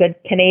Gold, a good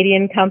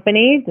Canadian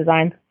company,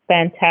 designs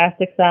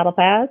fantastic saddle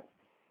pads.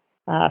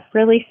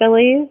 Frilly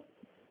Fillies,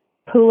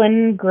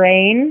 Poulin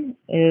Grain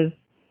is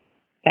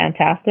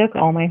fantastic.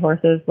 All my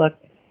horses look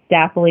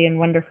dapperly and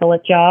wonderful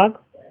at jog.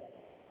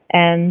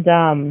 And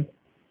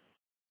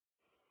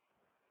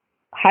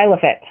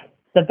Hylafit,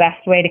 the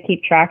best way to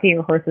keep track of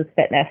your horse's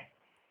fitness,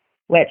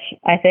 which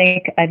I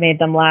think I made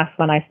them laugh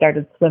when I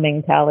started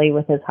swimming Tally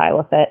with his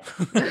Hylafit.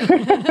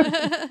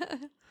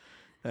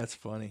 That's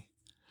funny.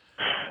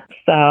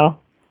 So,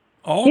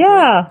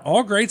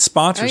 all great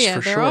sponsors for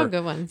they're sure. all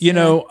good ones. You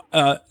know,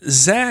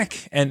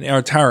 Zach and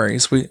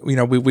Antares,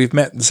 we've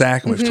met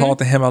Zach and we've talked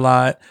to him a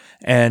lot,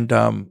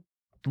 and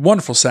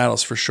wonderful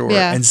saddles for sure.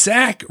 Yeah. And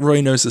Zach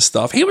really knows his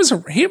stuff. He was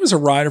a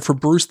rider for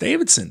Bruce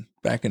Davidson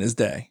back in his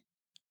day.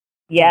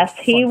 Yes,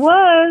 he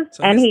was.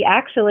 So and he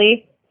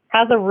actually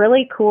has a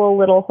really cool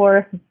little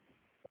horse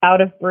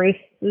out of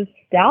Bruce's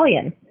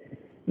stallion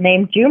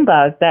named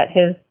Junebug that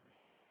his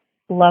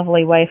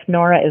lovely wife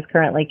Nora is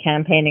currently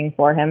campaigning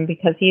for him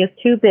because he is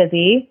too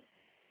busy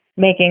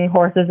making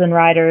horses and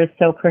riders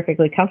so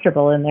perfectly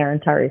comfortable in their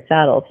Antares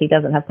saddles. He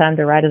doesn't have time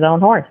to ride his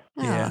own horse.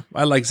 Yeah,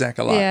 I like Zach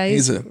a lot. Yeah,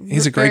 he's a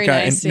great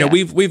guy. Nice, and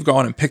we've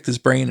gone and picked his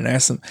brain and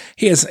asked him.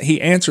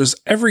 He answers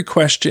every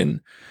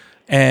question,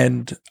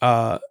 and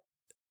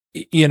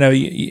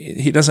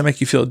he doesn't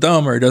make you feel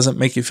dumb, or he doesn't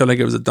make you feel like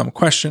it was a dumb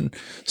question.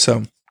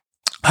 So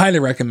highly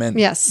recommend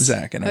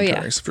Zach and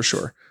Antares for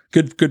sure.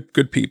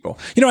 Good people.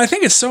 I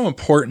think it's so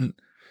important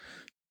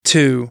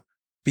to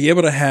be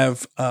able to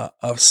have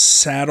a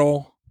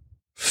saddle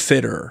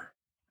fitter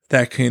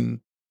that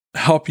can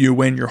help you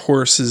when your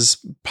horse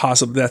is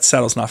possibly that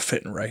saddle's not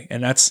fitting right.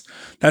 And that's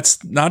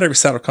not every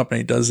saddle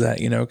company does that,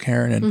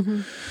 Karen.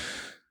 And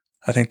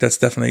I think that's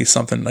definitely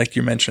something like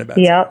you mentioned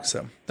about Zach.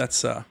 So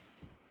that's I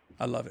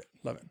love it.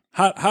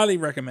 Highly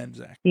recommend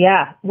Zach.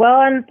 Yeah. Well,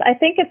 and I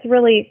think it's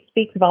really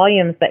speaks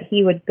volumes that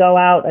he would go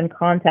out and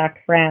contact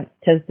France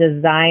to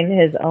design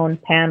his own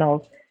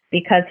panels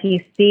because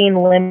he's seen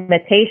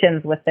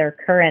limitations with their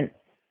current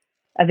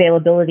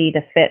availability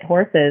to fit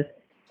horses.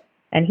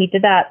 And he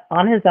did that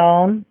on his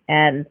own.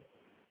 And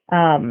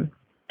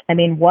I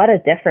mean, what a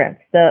difference.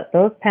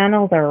 Those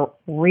panels are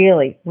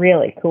really,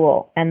 really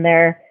cool. And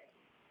they're,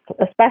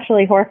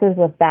 especially horses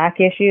with back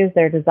issues,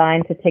 they're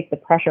designed to take the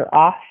pressure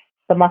off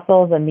the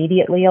muscles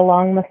immediately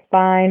along the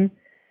spine.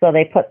 So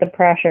they put the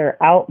pressure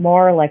out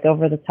more, like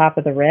over the top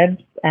of the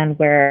ribs, and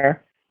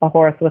where a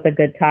horse with a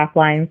good top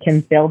line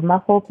can build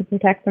muscle to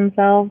protect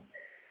themselves.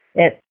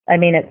 It's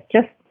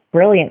just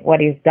brilliant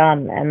what he's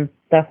done. And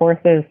the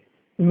horses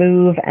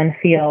move and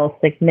feel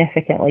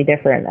significantly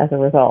different as a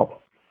result.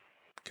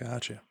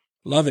 Gotcha.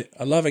 Love it.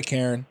 I love it,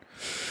 Karen.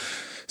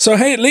 So,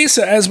 hey,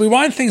 Lisa, as we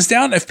wind things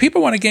down, if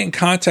people want to get in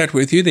contact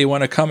with you, they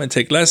want to come and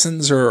take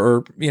lessons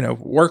or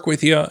work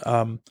with you,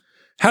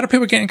 how do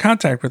people get in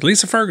contact with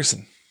Lisa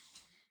Ferguson?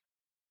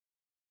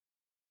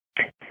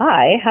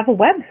 I have a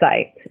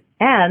website,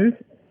 and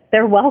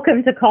they're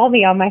welcome to call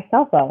me on my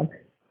cell phone.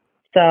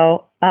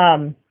 So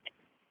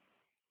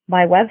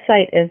my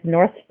website is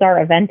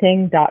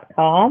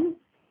northstareventing.com,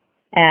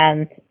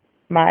 and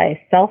my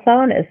cell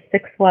phone is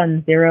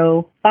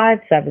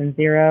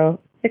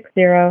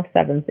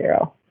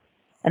 610-570-6070.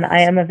 And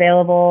I am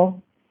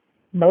available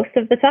most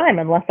of the time,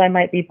 unless I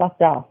might be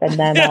bucked off, and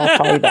then I'll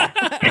call you back.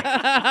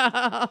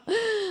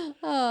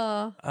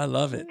 Oh. I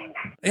love it.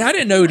 Yeah, I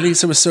didn't know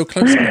Lisa was so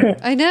close to me.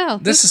 I know.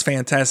 This is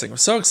fantastic. I'm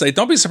so excited.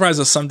 Don't be surprised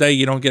if someday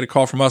you don't get a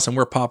call from us and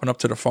we're popping up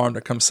to the farm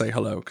to come say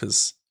hello,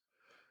 because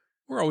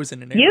we're always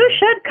in the neighborhood. You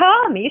should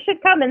come. You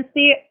should come and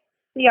see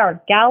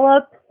our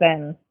gallops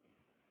and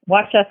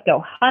watch us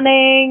go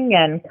hunting,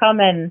 and come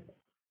and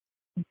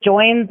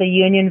join the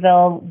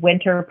Unionville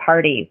winter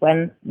party.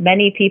 When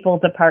many people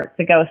depart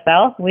to go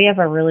south, we have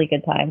a really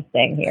good time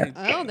staying here.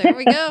 Oh, there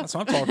we go. That's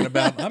what I'm talking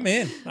about. I'm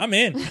in.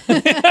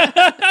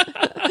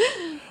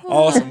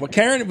 Awesome. Well,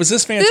 Karen, was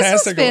this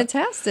fantastic? This was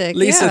fantastic.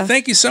 Lisa,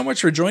 thank you so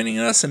much for joining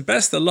us, and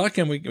best of luck.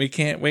 And we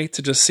can't wait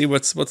to just see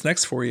what's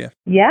next for you.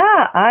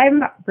 Yeah,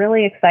 I'm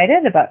really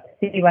excited about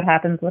to see what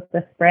happens with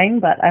this spring,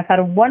 but I've had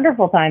a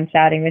wonderful time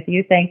chatting with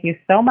you. Thank you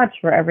so much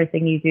for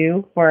everything you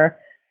do for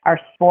our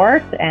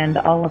sport and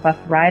all of us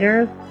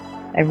riders.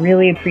 I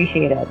really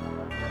appreciate it.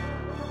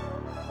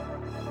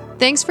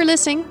 Thanks for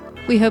listening.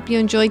 We hope you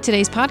enjoyed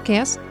today's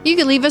podcast. You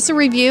can leave us a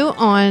review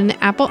on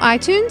Apple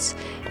iTunes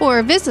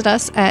or visit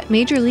us at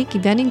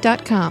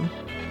majorleagueeventing.com.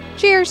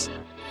 Cheers.